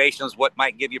formations, what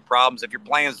might give you problems. If you're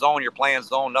playing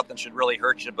zone, nothing should really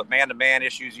hurt you. But man-to-man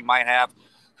issues you might have,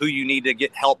 who you need to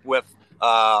get help with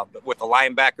a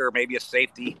linebacker, maybe a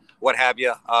safety, what have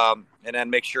you. And then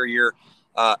make sure you're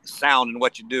sound in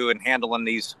what you do and handling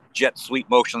these jet sweep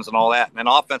motions and all that. And then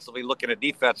offensively, looking at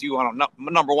defense, you want to,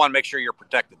 number one, make sure you're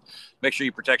protected. Make sure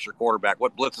you protect your quarterback.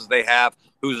 What blitzes they have,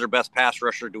 who's their best pass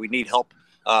rusher, do we need help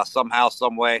somehow,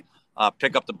 some way,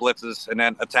 pick up the blitzes and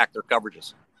then attack their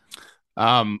coverages.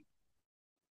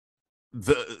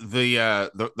 The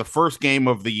first game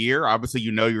of the year, obviously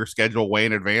you know your schedule way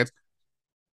in advance.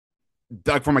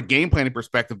 Like from a game planning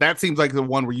perspective, that seems like the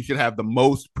one where you should have the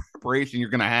most preparation you're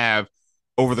going to have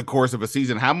over the course of a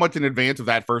season. How much in advance of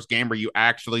that first game are you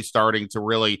actually starting to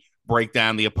really break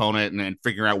down the opponent and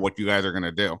figure out what you guys are going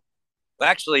to do?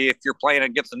 Actually, if you're playing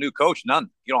against a new coach, none.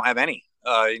 You don't have any.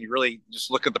 And you really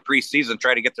just look at the preseason,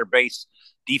 try to get their base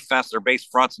defense, their base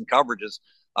fronts and coverages.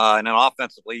 And then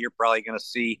offensively, you're probably going to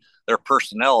see their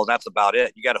personnel. That's about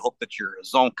it. You got to hope that your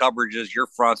zone coverages, your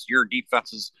fronts, your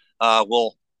defenses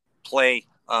will play,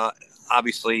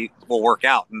 obviously will work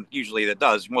out. And usually that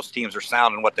does. Most teams are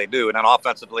sound in what they do. And then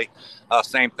offensively,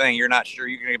 same thing. You're not sure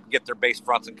you're going to get their base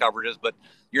fronts and coverages, but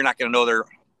you're not going to know their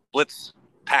blitz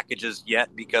packages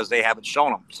yet because they haven't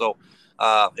shown them. So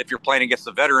if you're playing against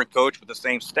a veteran coach with the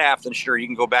same staff, then sure, you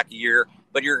can go back a year,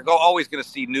 but you're always going to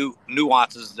see new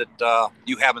nuances that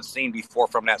you haven't seen before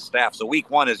from that staff. So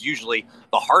week one is usually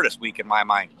the hardest week in my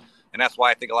mind. And that's why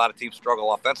I think a lot of teams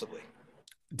struggle offensively.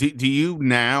 Do you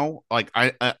now, like,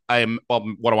 I'm, well,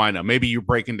 what do I know? Maybe you're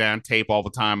breaking down tape all the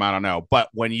time. I don't know. But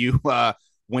when you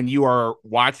are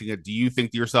watching it, do you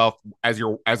think to yourself as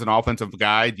an offensive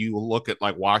guy, do you look at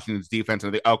like Washington's defense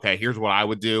and think, okay, here's what I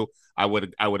would do. I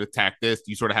would attack this.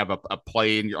 Do you sort of have a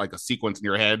play in your, like a sequence in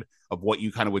your head of what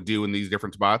you kind of would do in these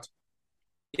different spots?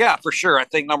 Yeah, for sure. I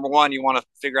think number one, you want to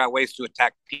figure out ways to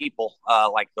attack people,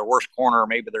 like their worst corner, or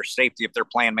maybe their safety if they're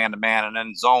playing man-to-man. And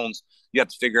then zones, you have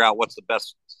to figure out what's the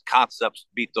best concepts to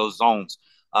beat those zones.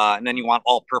 And then you want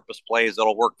all-purpose plays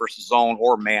that'll work versus zone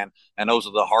or man, and those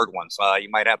are the hard ones. You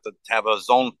might have to have a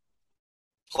zone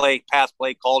pass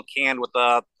play called canned with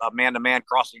a man-to-man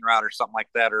crossing route or something like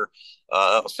that, or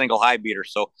a single high beater.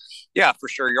 So, yeah, for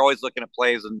sure. You're always looking at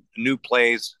plays and new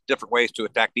plays, different ways to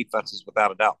attack defenses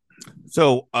without a doubt.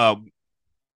 So I'm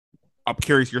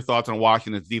curious your thoughts on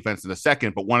Washington's defense in a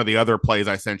second, but one of the other plays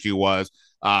I sent you was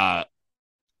at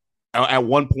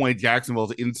one point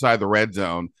Jacksonville's inside the red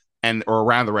zone or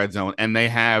around the red zone, and they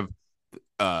have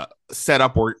set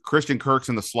up where Christian Kirk's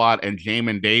in the slot and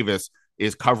Jamin Davis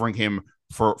is covering him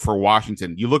for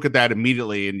Washington. You look at that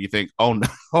immediately and you think, oh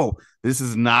no, this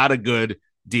is not a good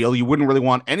deal. You wouldn't really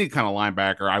want any kind of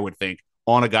linebacker, I would think,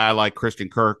 on a guy like Christian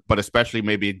Kirk, but especially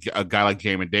maybe a guy like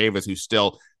Jamin Davis who's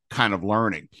still kind of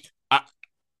learning.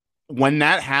 When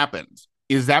that happens,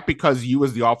 is that because you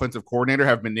as the offensive coordinator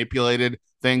have manipulated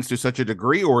things to such a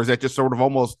degree, or is that just sort of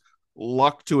almost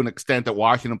luck to an extent that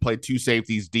Washington played two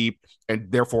safeties deep and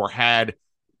therefore had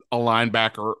a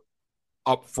linebacker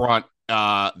up front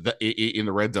in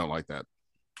the red zone like that?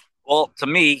 Well, to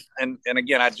me, and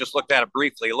again, I just looked at it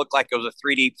briefly, it looked like it was a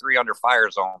 3 deep, 3 under fire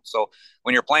zone. So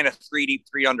when you're playing a 3 deep,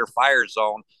 3 under fire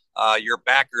zone, your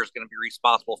backer is going to be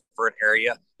responsible for an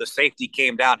area. The safety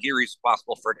came down, he was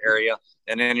responsible for an area,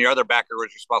 and then your other backer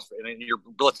was responsible, and then you're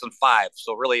blitzing 5.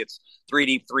 So really it's 3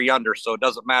 deep, 3 under. So it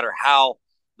doesn't matter how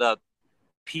the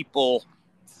people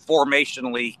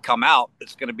formationally come out,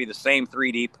 it's going to be the same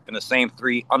 3 deep and the same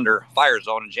 3 under fire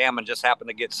zone. And Jamin just happened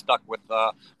to get stuck with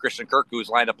Christian Kirk, who's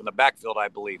lined up in the backfield, I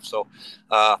believe. So,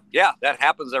 yeah, that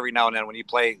happens every now and then when you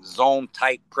play zone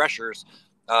type pressures.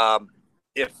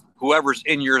 If whoever's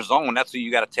in your zone, that's who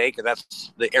you got to take, and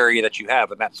that's the area that you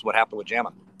have, and that's what happened with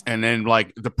Jamin. And then,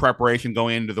 like, the preparation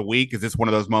going into the week, is this one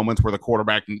of those moments where the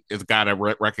quarterback has got to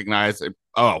recognize,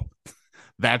 oh,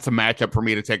 that's a matchup for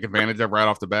me to take advantage of right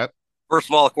off the bat? First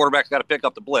of all, the quarterback's got to pick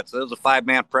up the blitz. It was a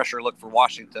 5-man pressure look for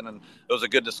Washington, and it was a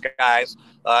good disguise.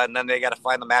 And then they got to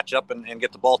find the matchup and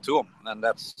get the ball to them. And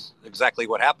that's exactly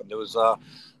what happened. It was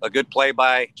a good play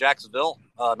by Jacksonville,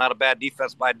 not a bad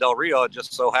defense by Del Rio. It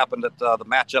just so happened that the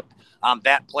matchup on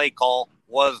that play call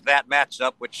was that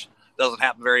matchup, which doesn't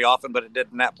happen very often, but it did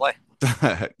in that play.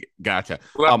 Gotcha.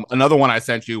 Another one I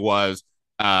sent you was,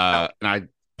 and I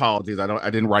apologies, I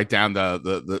didn't write down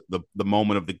the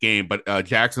moment of the game, but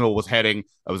Jacksonville was heading.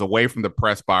 I was away from the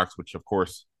press box, which of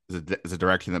course is a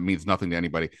direction that means nothing to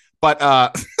anybody. But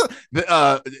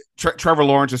Trevor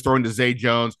Lawrence is throwing to Zay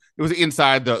Jones. It was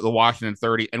inside the Washington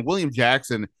 30, and William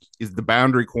Jackson is the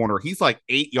boundary corner. He's like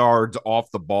 8 yards off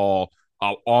the ball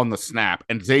on the snap,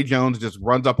 and Zay Jones just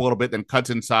runs up a little bit, then cuts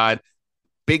inside.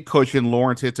 Big cushion.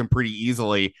 Lawrence hits him pretty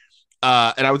easily.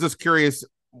 And I was just curious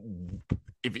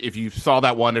if you saw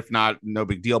that one. If not, no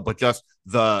big deal. But just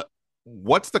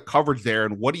what's the coverage there,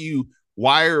 and why do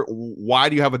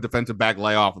you have a defensive back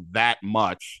lay off that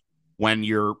much when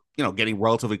you're getting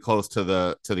relatively close to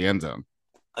the end zone?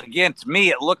 Again, to me,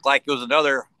 it looked like it was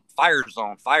another fire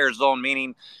zone. Fire zone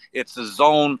meaning it's a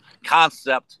zone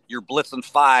concept. You're blitzing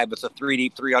 5. It's a 3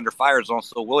 deep, 3 under fire zone.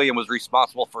 So William was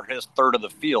responsible for his third of the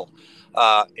field.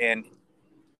 And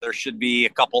there should be a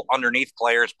couple underneath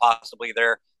players possibly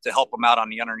there to help them out on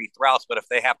the underneath routes. But if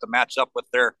they have to match up with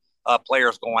their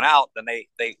players going out, then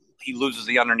he loses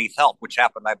the underneath help, which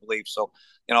happened, I believe. So,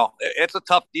 it's a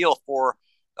tough deal for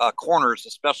corners,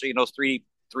 especially in those 3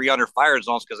 under fire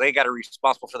zones, because they got to be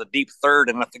responsible for the deep third.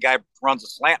 And if the guy runs a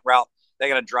slant route, they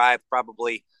got to drive.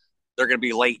 Probably they're going to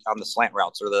be late on the slant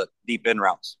routes or the deep in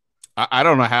routes. I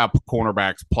don't know how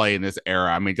cornerbacks play in this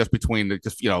era. I mean, just between with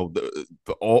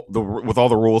all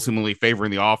the rules seemingly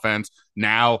favoring the offense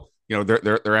now,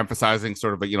 they're emphasizing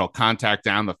sort of a contact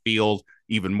down the field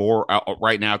even more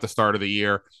right now at the start of the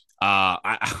year.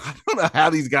 I don't know how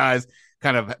these guys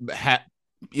kind of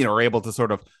are able to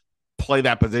sort of play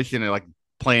that position and like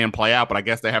play in, play out, but I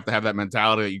guess they have to have that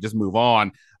mentality that you just move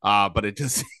on. But it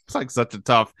just seems like such a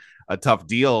tough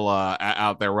deal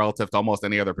out there relative to almost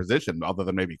any other position other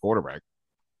than maybe quarterback.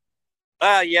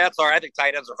 Yeah, it's all right. I think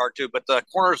tight ends are hard too, but the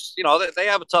corners, they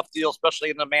have a tough deal, especially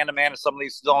in the man-to-man in some of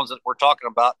these zones that we're talking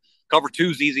about. Cover 2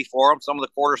 is easy for them. Some of the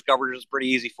quarters coverage is pretty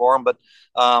easy for them, but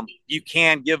you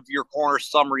can give your corners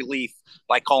some relief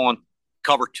by calling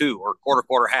cover 2 or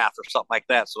quarter half or something like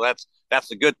that. So that's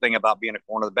the good thing about being a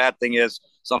corner. The bad thing is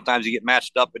sometimes you get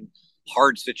matched up in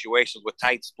hard situations with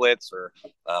tight splits or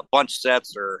bunch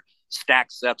sets or stack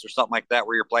sets or something like that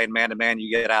where you're playing man-to-man,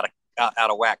 you get out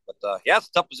of whack. But yeah, it's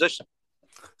a tough position.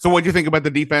 So what do you think about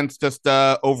the defense just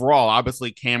overall?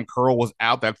 Obviously, Kam Curl was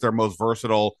out. That's their most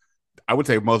versatile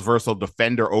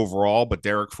defender overall, but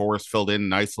Derek Forrest filled in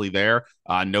nicely there.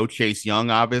 No Chase Young,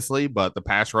 obviously, but the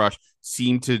pass rush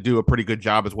seemed to do a pretty good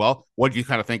job as well. What do you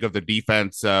kind of think of the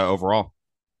defense overall?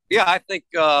 Yeah, I think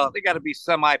they got to be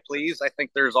semi-pleased. I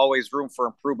think there's always room for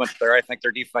improvement there. I think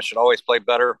their defense should always play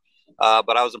better.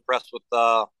 But I was impressed with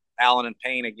Allen and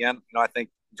Payne again. I think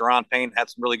Deron Payne had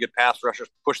some really good pass rushers,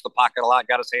 pushed the pocket a lot,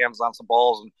 got his hands on some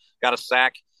balls, and got a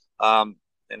sack. And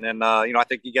then, I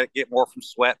think you get more from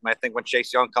Sweat. And I think when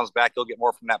Chase Young comes back, you'll get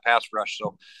more from that pass rush.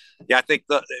 So, yeah, I think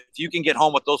if you can get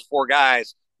home with those 4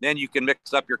 guys, then you can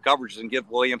mix up your coverages and give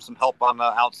Williams some help on the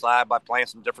outside by playing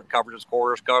some different coverages,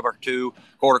 quarters, cover 2,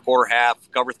 quarter, half,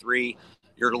 cover 3,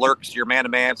 your lurks, your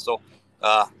man-to-man. So,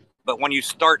 but when you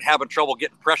start having trouble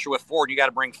getting pressure with 4 and you got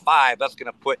to bring 5, that's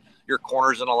going to put your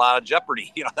corners in a lot of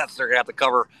jeopardy. They're going to have to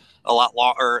cover a lot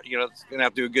longer, it's going to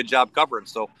have to do a good job covering.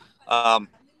 So,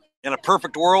 in a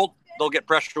perfect world, they'll get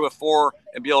pressure with 4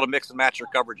 and be able to mix and match your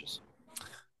coverages.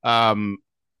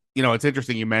 It's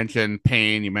interesting. You mentioned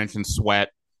Payne, you mentioned Sweat.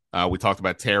 We talked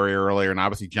about Terry earlier, and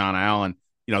obviously Jon Allen.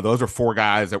 Those are 4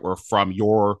 guys that were from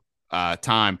your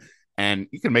time, and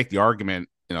you can make the argument,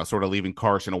 sort of leaving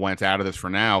Carson Wentz out of this for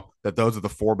now, that those are the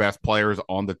 4 best players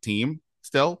on the team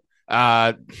still.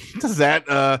 Does that,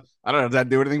 I don't know, does that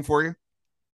do anything for you?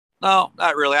 No,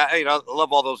 not really. I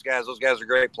love all those guys. Those guys are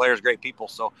great players, great people.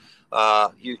 So,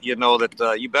 you know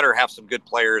that you better have some good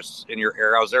players in your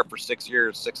era. I was there for 6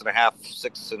 years, 6.5,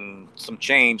 6 and some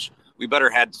change. We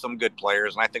better had some good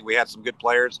players, and I think we had some good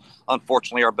players.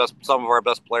 Unfortunately, some of our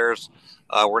best players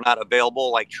were not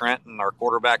available, like Trent and our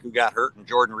quarterback who got hurt, and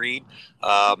Jordan Reed.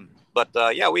 But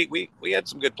yeah, we had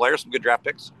some good players, some good draft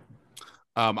picks.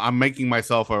 I'm making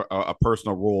myself a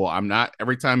personal rule. I'm not,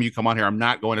 every time you come on here, I'm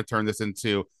not going to turn this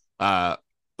into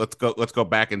let's go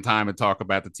back in time and talk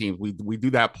about the teams. We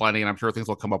do that plenty, and I'm sure things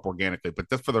will come up organically. But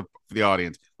just for the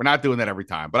audience, we're not doing that every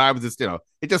time. But I was just,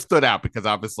 it just stood out because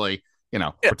obviously,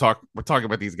 we're talking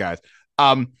about these guys.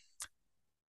 That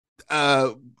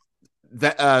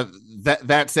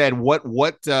said, what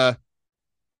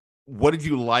did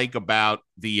you like about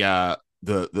the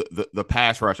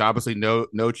pass rush? Obviously,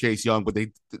 no Chase Young, but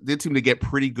they did seem to get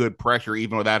pretty good pressure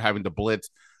even without having to blitz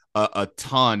a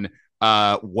ton.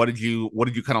 What did you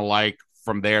kind of like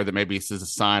from there that maybe this is a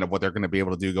sign of what they're going to be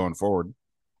able to do going forward?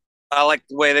 I like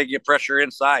the way they get pressure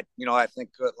inside. I think,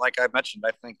 like I mentioned,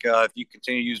 if you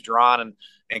continue to use Jahan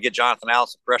and get Jonathan Allen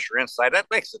some pressure inside, that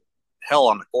makes it hell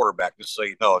on the quarterback. Just so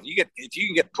you know, if you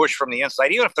can get pushed from the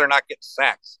inside, even if they're not getting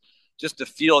sacks, just to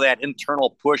feel that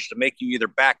internal push to make you either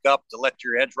back up to let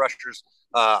your edge rushers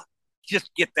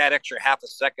just get that extra half a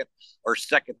second or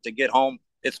second to get home.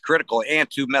 It's critical, and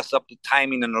to mess up the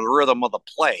timing and the rhythm of the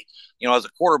play. As a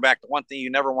quarterback, the one thing you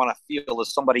never want to feel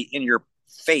is somebody in your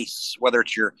face, whether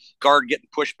it's your guard getting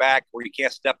pushed back or you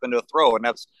can't step into a throw. And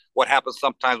that's what happens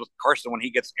sometimes with Carson when he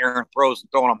gets errant throws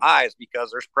and throwing them high, is because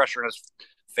there's pressure in his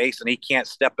face and he can't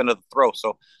step into the throw.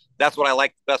 So that's what I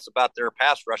like best about their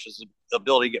pass rush, is the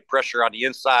ability to get pressure on the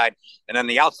inside, and then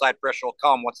the outside pressure will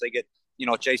come once they get,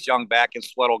 Chase Young back and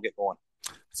Sweat will get going.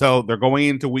 So they're going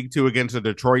into week 2 against a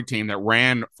Detroit team that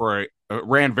ran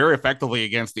very effectively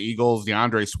against the Eagles.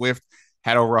 DeAndre Swift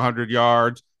had over 100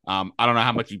 yards. I don't know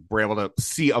how much you were able to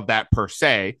see of that per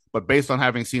se, but based on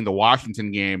having seen the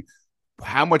Washington game,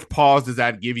 how much pause does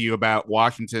that give you about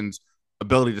Washington's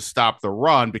ability to stop the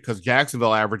run? Because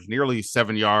Jacksonville averaged nearly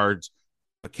 7 yards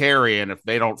a carry, and if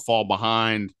they don't fall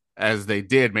behind as they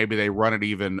did, maybe they run it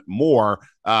even more.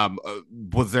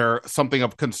 Was there something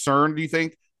of concern, do you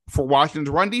think, for Washington's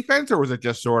run defense, or was it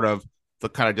just sort of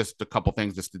just a couple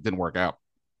things just didn't work out?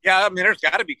 Yeah, I mean, there's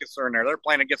got to be concern there. They're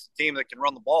playing against a team that can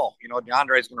run the ball.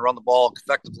 DeAndre's going to run the ball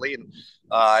effectively, and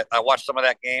I watched some of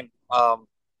that game,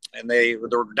 and they were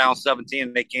down 17,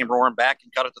 and they came roaring back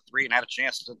and cut it to 3 and had a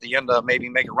chance at the end to maybe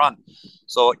make a run.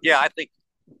 So, yeah, I think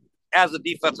as a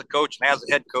defensive coach and as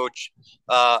a head coach,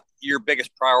 your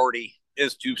biggest priority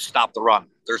is to stop the run.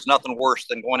 There's nothing worse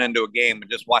than going into a game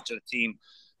and just watching a team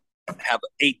have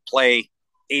 8-play,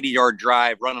 80-yard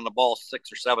drive, running the ball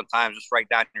 6 or 7 times just right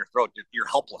down your throat. You're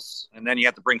helpless, and then you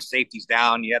have to bring safeties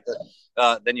down. You have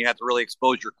to then you have to really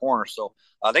expose your corners. So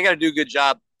they got to do a good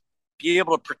job. Be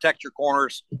able to protect your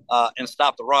corners and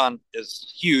stop the run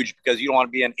is huge, because you don't want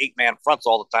to be in 8-man fronts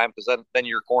all the time, because then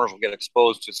your corners will get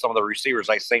exposed to some of the receivers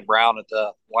like St. Brown that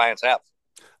the Lions have.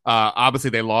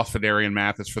 Obviously, they lost Fedarian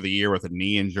Mathis for the year with a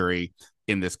knee injury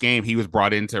in this game. He was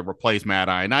brought in to replace Matt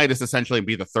Ioannidis, essentially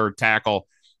be the third tackle.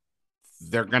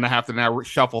 They're going to have to now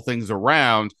shuffle things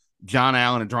around. Jon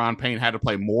Allen and Deron Payne had to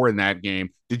play more in that game.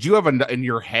 Did you have in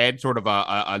your head sort of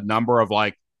a number of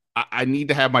like, I need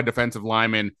to have my defensive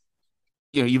linemen,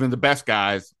 even the best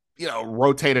guys,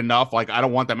 rotate enough? Like, I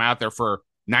don't want them out there for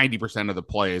 90% of the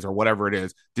plays or whatever it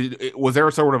is. Was there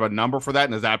sort of a number for that?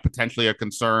 And is that potentially a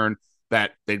concern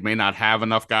that they may not have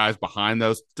enough guys behind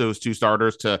those 2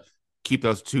 starters to keep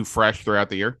those 2 fresh throughout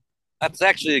the year? That's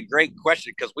actually a great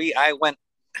question, because I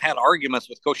had arguments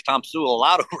with Coach Tom Sewell a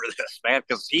lot over this, man,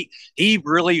 because he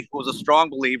really was a strong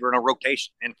believer in a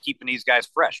rotation and keeping these guys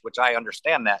fresh, which I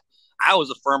understand that. I was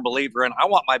a firm believer in, I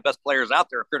want my best players out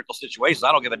there in critical situations.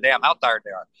 I don't give a damn how tired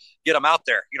they are. Get them out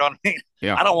there. You know what I mean?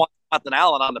 Yeah. I don't want Jonathan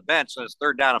Allen on the bench and it's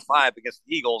 3rd down and 5 against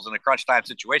the Eagles in a crunch time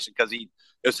situation because it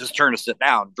was his turn to sit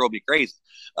down. It drove me crazy.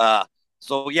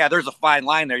 So, yeah, there's a fine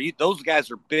line there. Those guys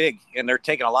are big, and they're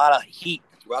taking a lot of heat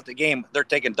throughout the game. They're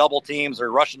taking double teams.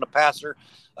 They're rushing the passer.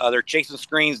 They're chasing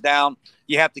screens down.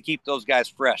 You have to keep those guys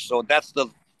fresh. So that's the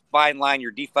fine line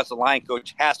your defensive line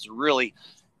coach has to really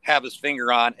have his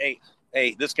finger on.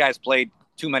 Hey, this guy's played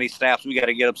too many snaps. We got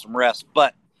to get him some rest.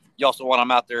 But you also want him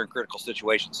out there in critical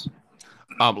situations.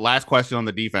 Last question on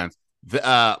the defense.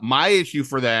 My issue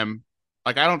for them,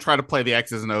 like, I don't try to play the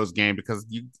X's and O's game because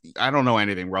I don't know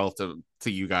anything relative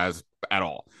to you guys at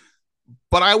all.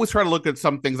 But I always try to look at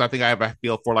some things I think I have a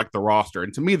feel for, like the roster.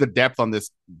 And to me, the depth on this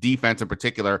defense in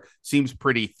particular seems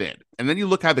pretty thin. And then you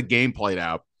look how the game played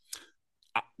out.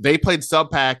 They played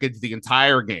sub-package the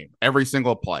entire game, every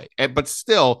single play. But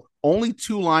still, only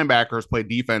 2 linebackers played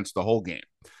defense the whole game.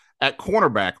 At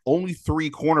cornerback, only 3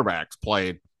 cornerbacks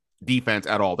played defense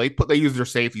at all. They used their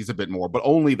safeties a bit more, but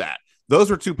only that. Those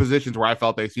were 2 positions where I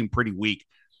felt they seemed pretty weak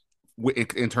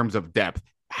in terms of depth.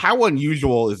 How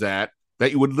unusual is that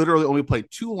you would literally only play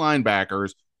 2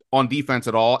 linebackers on defense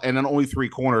at all, and then only 3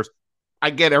 corners? I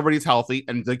get everybody's healthy,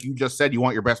 and like you just said, you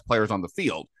want your best players on the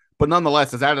field. But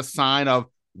nonetheless, is that a sign of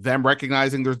them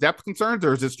recognizing there's depth concerns,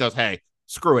 or is this just, hey,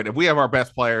 screw it. If we have our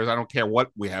best players, I don't care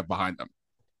what we have behind them.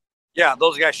 Yeah,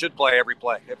 those guys should play every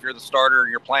play. If you're the starter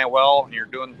and you're playing well and you're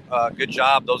doing a good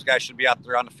job, those guys should be out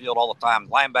there on the field all the time.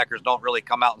 Linebackers don't really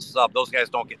come out and sub. Those guys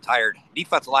don't get tired.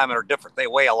 Defensive linemen are different. They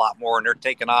weigh a lot more, and they're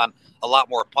taking on a lot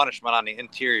more punishment on the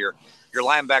interior. Your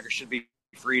linebackers should be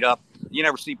freed up. You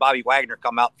never see Bobby Wagner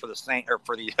come out for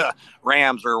the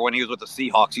Rams, or when he was with the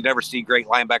Seahawks. You never see great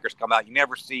linebackers come out. You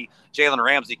never see Jalen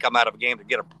Ramsey come out of a game to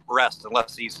get a rest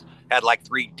unless he's had like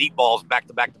 3 deep balls back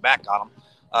to back on him.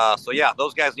 So yeah,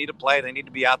 those guys need to play. They need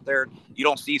to be out there. You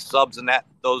don't see subs in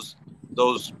those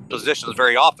positions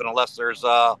very often unless there's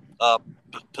a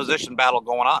position battle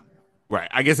going on. Right.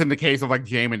 I guess in the case of like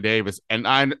Jamin Davis, and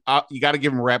you got to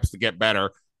give him reps to get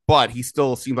better, but he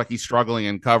still seems like he's struggling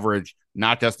in coverage,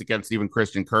 not just against even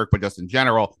Christian Kirk, but just in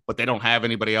general. But they don't have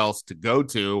anybody else to go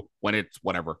to when it's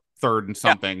whatever, 3rd and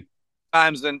something. Yeah.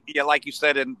 Times, and yeah, like you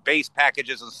said, in base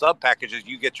packages and sub packages,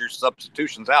 you get your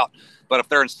substitutions out. But if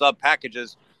they're in sub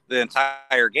packages the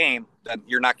entire game, then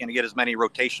you're not going to get as many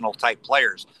rotational type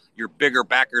players. Your bigger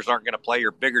backers aren't going to play.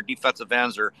 Your bigger defensive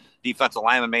ends or defensive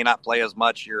linemen may not play as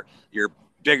much. Your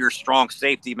bigger, strong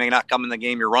safety may not come in the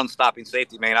game. Your run stopping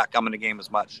safety may not come in the game as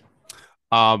much.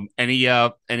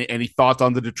 Any thoughts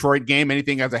on the Detroit game?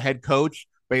 Anything as a head coach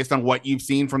based on what you've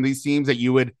seen from these teams that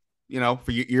you would,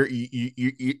 for you,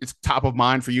 it's top of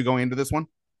mind for you going into this one?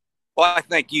 Well, I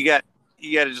think you got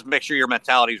to just make sure your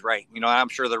mentality's right. I'm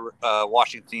sure the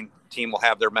Washington team will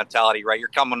have their mentality right. You're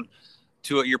coming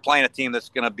to it. You're playing a team that's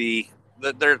going to be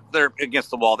they're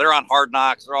against the wall. They're on Hard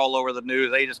Knocks. They're all over the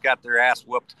news. They just got their ass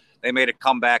whooped. They made a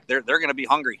comeback. They're going to be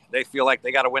hungry. They feel like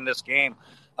they got to win this game.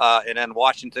 And then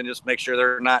Washington, just make sure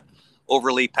they're not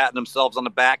overly patting themselves on the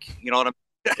back. You know what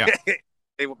I mean? Yeah.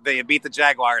 They beat the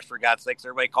Jaguars, for God's sakes.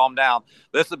 Everybody calm down.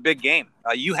 But it's a big game.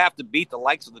 You have to beat the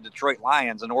likes of the Detroit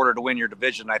Lions in order to win your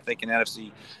division, I think, in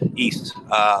NFC East.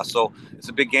 So it's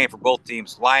a big game for both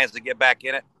teams. Lions to get back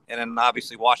in it, and then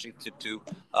obviously Washington to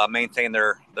maintain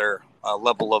their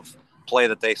level of play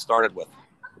that they started with.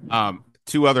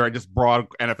 2 other just broad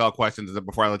NFL questions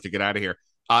before I let you get out of here.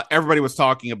 Everybody was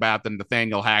talking about the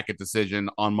Nathaniel Hackett decision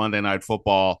on Monday Night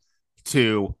Football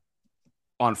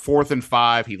on 4th and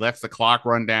 5, he lets the clock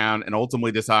run down and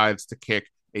ultimately decides to kick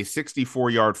a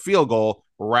 64-yard field goal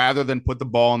rather than put the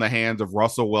ball in the hands of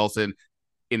Russell Wilson.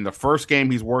 In the first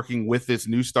game, he's working with this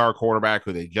new star quarterback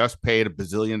who they just paid $1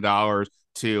 bazillion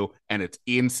to, and it's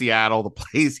in Seattle, the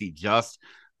place he just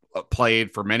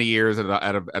played for many years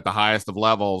at the highest of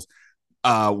levels.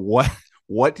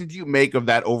 What did you make of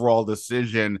that overall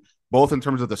decision, both in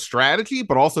terms of the strategy,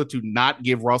 but also to not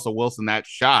give Russell Wilson that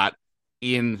shot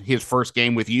in his first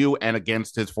game with you and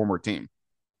against his former team?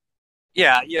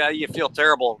 Yeah, you feel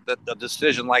terrible that the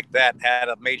decision like that had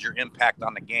a major impact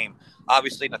on the game.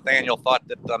 Obviously, Nathaniel thought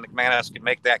that McManus could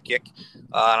make that kick, and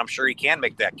I'm sure he can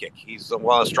make that kick. He's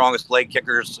one of the strongest leg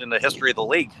kickers in the history of the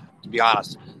league, to be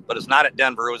honest. But it's not at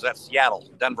Denver. It was at Seattle.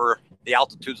 Denver, the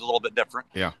altitude's a little bit different.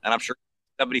 Yeah. And I'm sure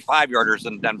 75-yarders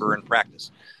in Denver in practice.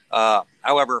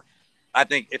 However, I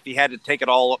think if he had to take it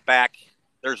all back,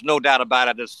 there's no doubt about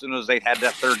it. As soon as they had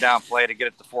that 3rd down play to get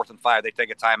it to 4th and 5, they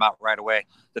take a timeout right away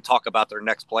to talk about their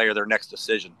next play or their next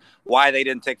decision. Why they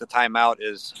didn't take the timeout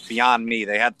is beyond me.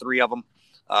 They had 3 of them.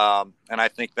 And I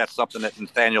think that's something that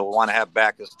Nathaniel will want to have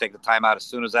back, is take the timeout as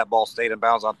soon as that ball stayed in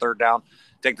bounds on 3rd down.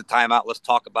 Take the timeout. Let's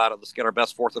talk about it. Let's get our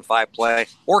best 4th and 5 play,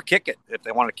 or kick it if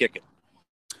they want to kick it.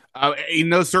 In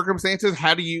those circumstances,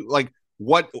 how do you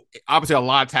obviously a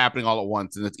lot's happening all at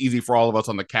once, and it's easy for all of us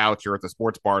on the couch or at the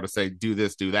sports bar to say, do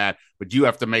this, do that, but you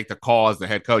have to make the call as the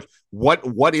head coach.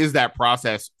 What is that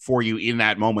process for you in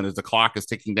that moment as the clock is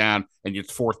ticking down and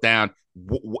it's 4th down?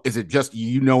 Is it just,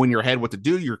 in your head what to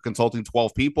do? You're consulting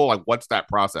 12 people? What's that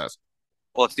process?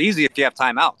 Well, it's easy if you have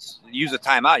timeouts. Use a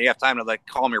timeout. You have time to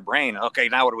calm your brain. Okay,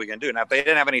 now what are we going to do? Now, if they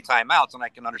didn't have any timeouts, then I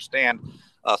can understand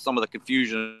some of the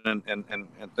confusion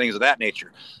and things of that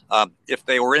nature. If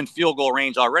they were in field goal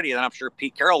range already, then I'm sure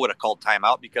Pete Carroll would have called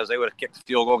timeout because they would have kicked the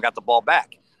field goal and got the ball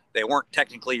back. They weren't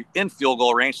technically in field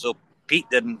goal range, so Pete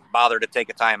didn't bother to take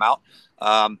a timeout.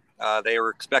 They were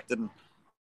expecting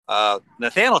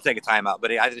Nathaniel to take a timeout, but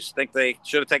I just think they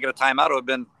should have taken a timeout. It would have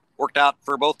been worked out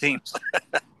for both teams.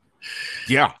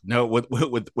 Yeah, no, with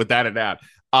that and that.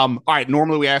 All right,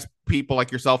 normally we ask people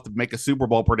like yourself to make a Super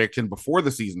Bowl prediction before the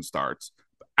season starts.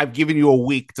 I've given you a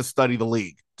week to study the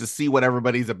league, to see what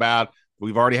everybody's about.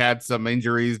 We've already had some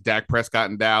injuries, Dak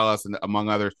Prescott in Dallas, and among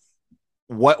others.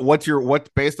 What's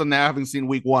based on now having seen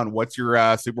week 1, what's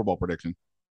your Super Bowl prediction?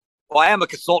 Well, I am a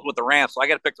consultant with the Rams, so I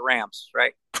got to pick the Rams,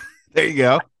 right? There you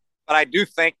go. But I do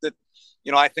think that,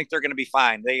 I think they're going to be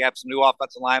fine. They have some new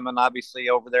offensive linemen, obviously,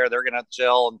 over there. They're going to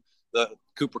gel, and the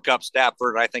Cooper Kupp,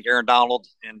 Stafford. I think Aaron Donald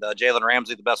and Jalen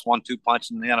Ramsey, the best 1-2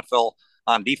 punch in the NFL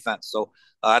on defense. So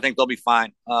I think they'll be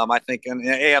fine. I think in the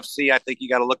AFC, I think you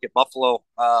got to look at Buffalo.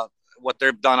 What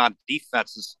they've done on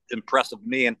defense is impressive to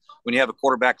me. And when you have a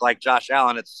quarterback like Josh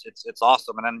Allen, it's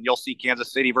awesome. And then you'll see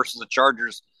Kansas City versus the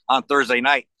Chargers on Thursday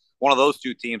night. One of those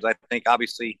two teams, I think,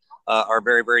 obviously are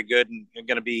very, very good and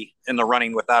going to be in the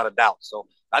running without a doubt. So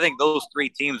I think those three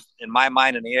teams, in my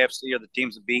mind, in the AFC are the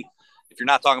teams to beat. If you're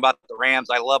not talking about the Rams,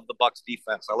 I love the Bucs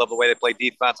defense. I love the way they play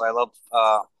defense. I love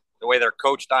the way they're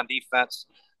coached on defense.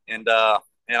 And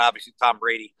obviously Tom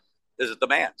Brady is the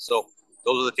man. So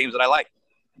those are the teams that I like.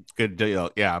 Good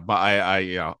deal. Yeah, but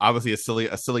I obviously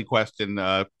a silly question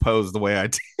posed the way I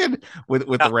did with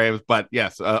the Rams, but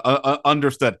yes,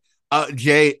 understood.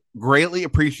 Jay, greatly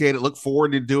appreciate it. Look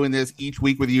forward to doing this each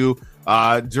week with you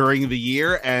during the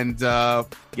year, and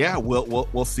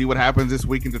we'll see what happens this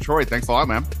week in Detroit. Thanks a lot,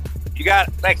 man. You got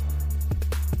it. Thanks.